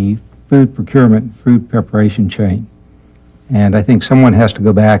in the food procurement, food preparation chain. And I think someone has to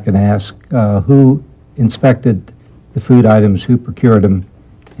go back and ask who inspected the food items, who procured them,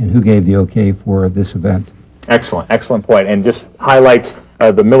 and who gave the okay for this event. Excellent, excellent point, and just highlights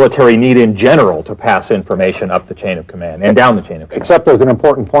the military need in general to pass information up the chain of command and down the chain of command. Except there's an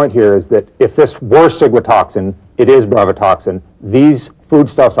important point here is that if this were ciguatoxin, it is brevetoxin. These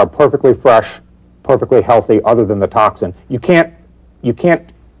foodstuffs are perfectly fresh, perfectly healthy, other than the toxin. You can't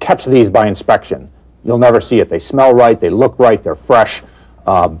catch these by inspection. You'll never see it. They smell right, they look right, they're fresh.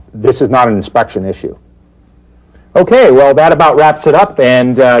 This is not an inspection issue. Okay, well, that about wraps it up,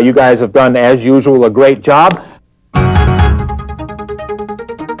 and you guys have done, as usual, a great job.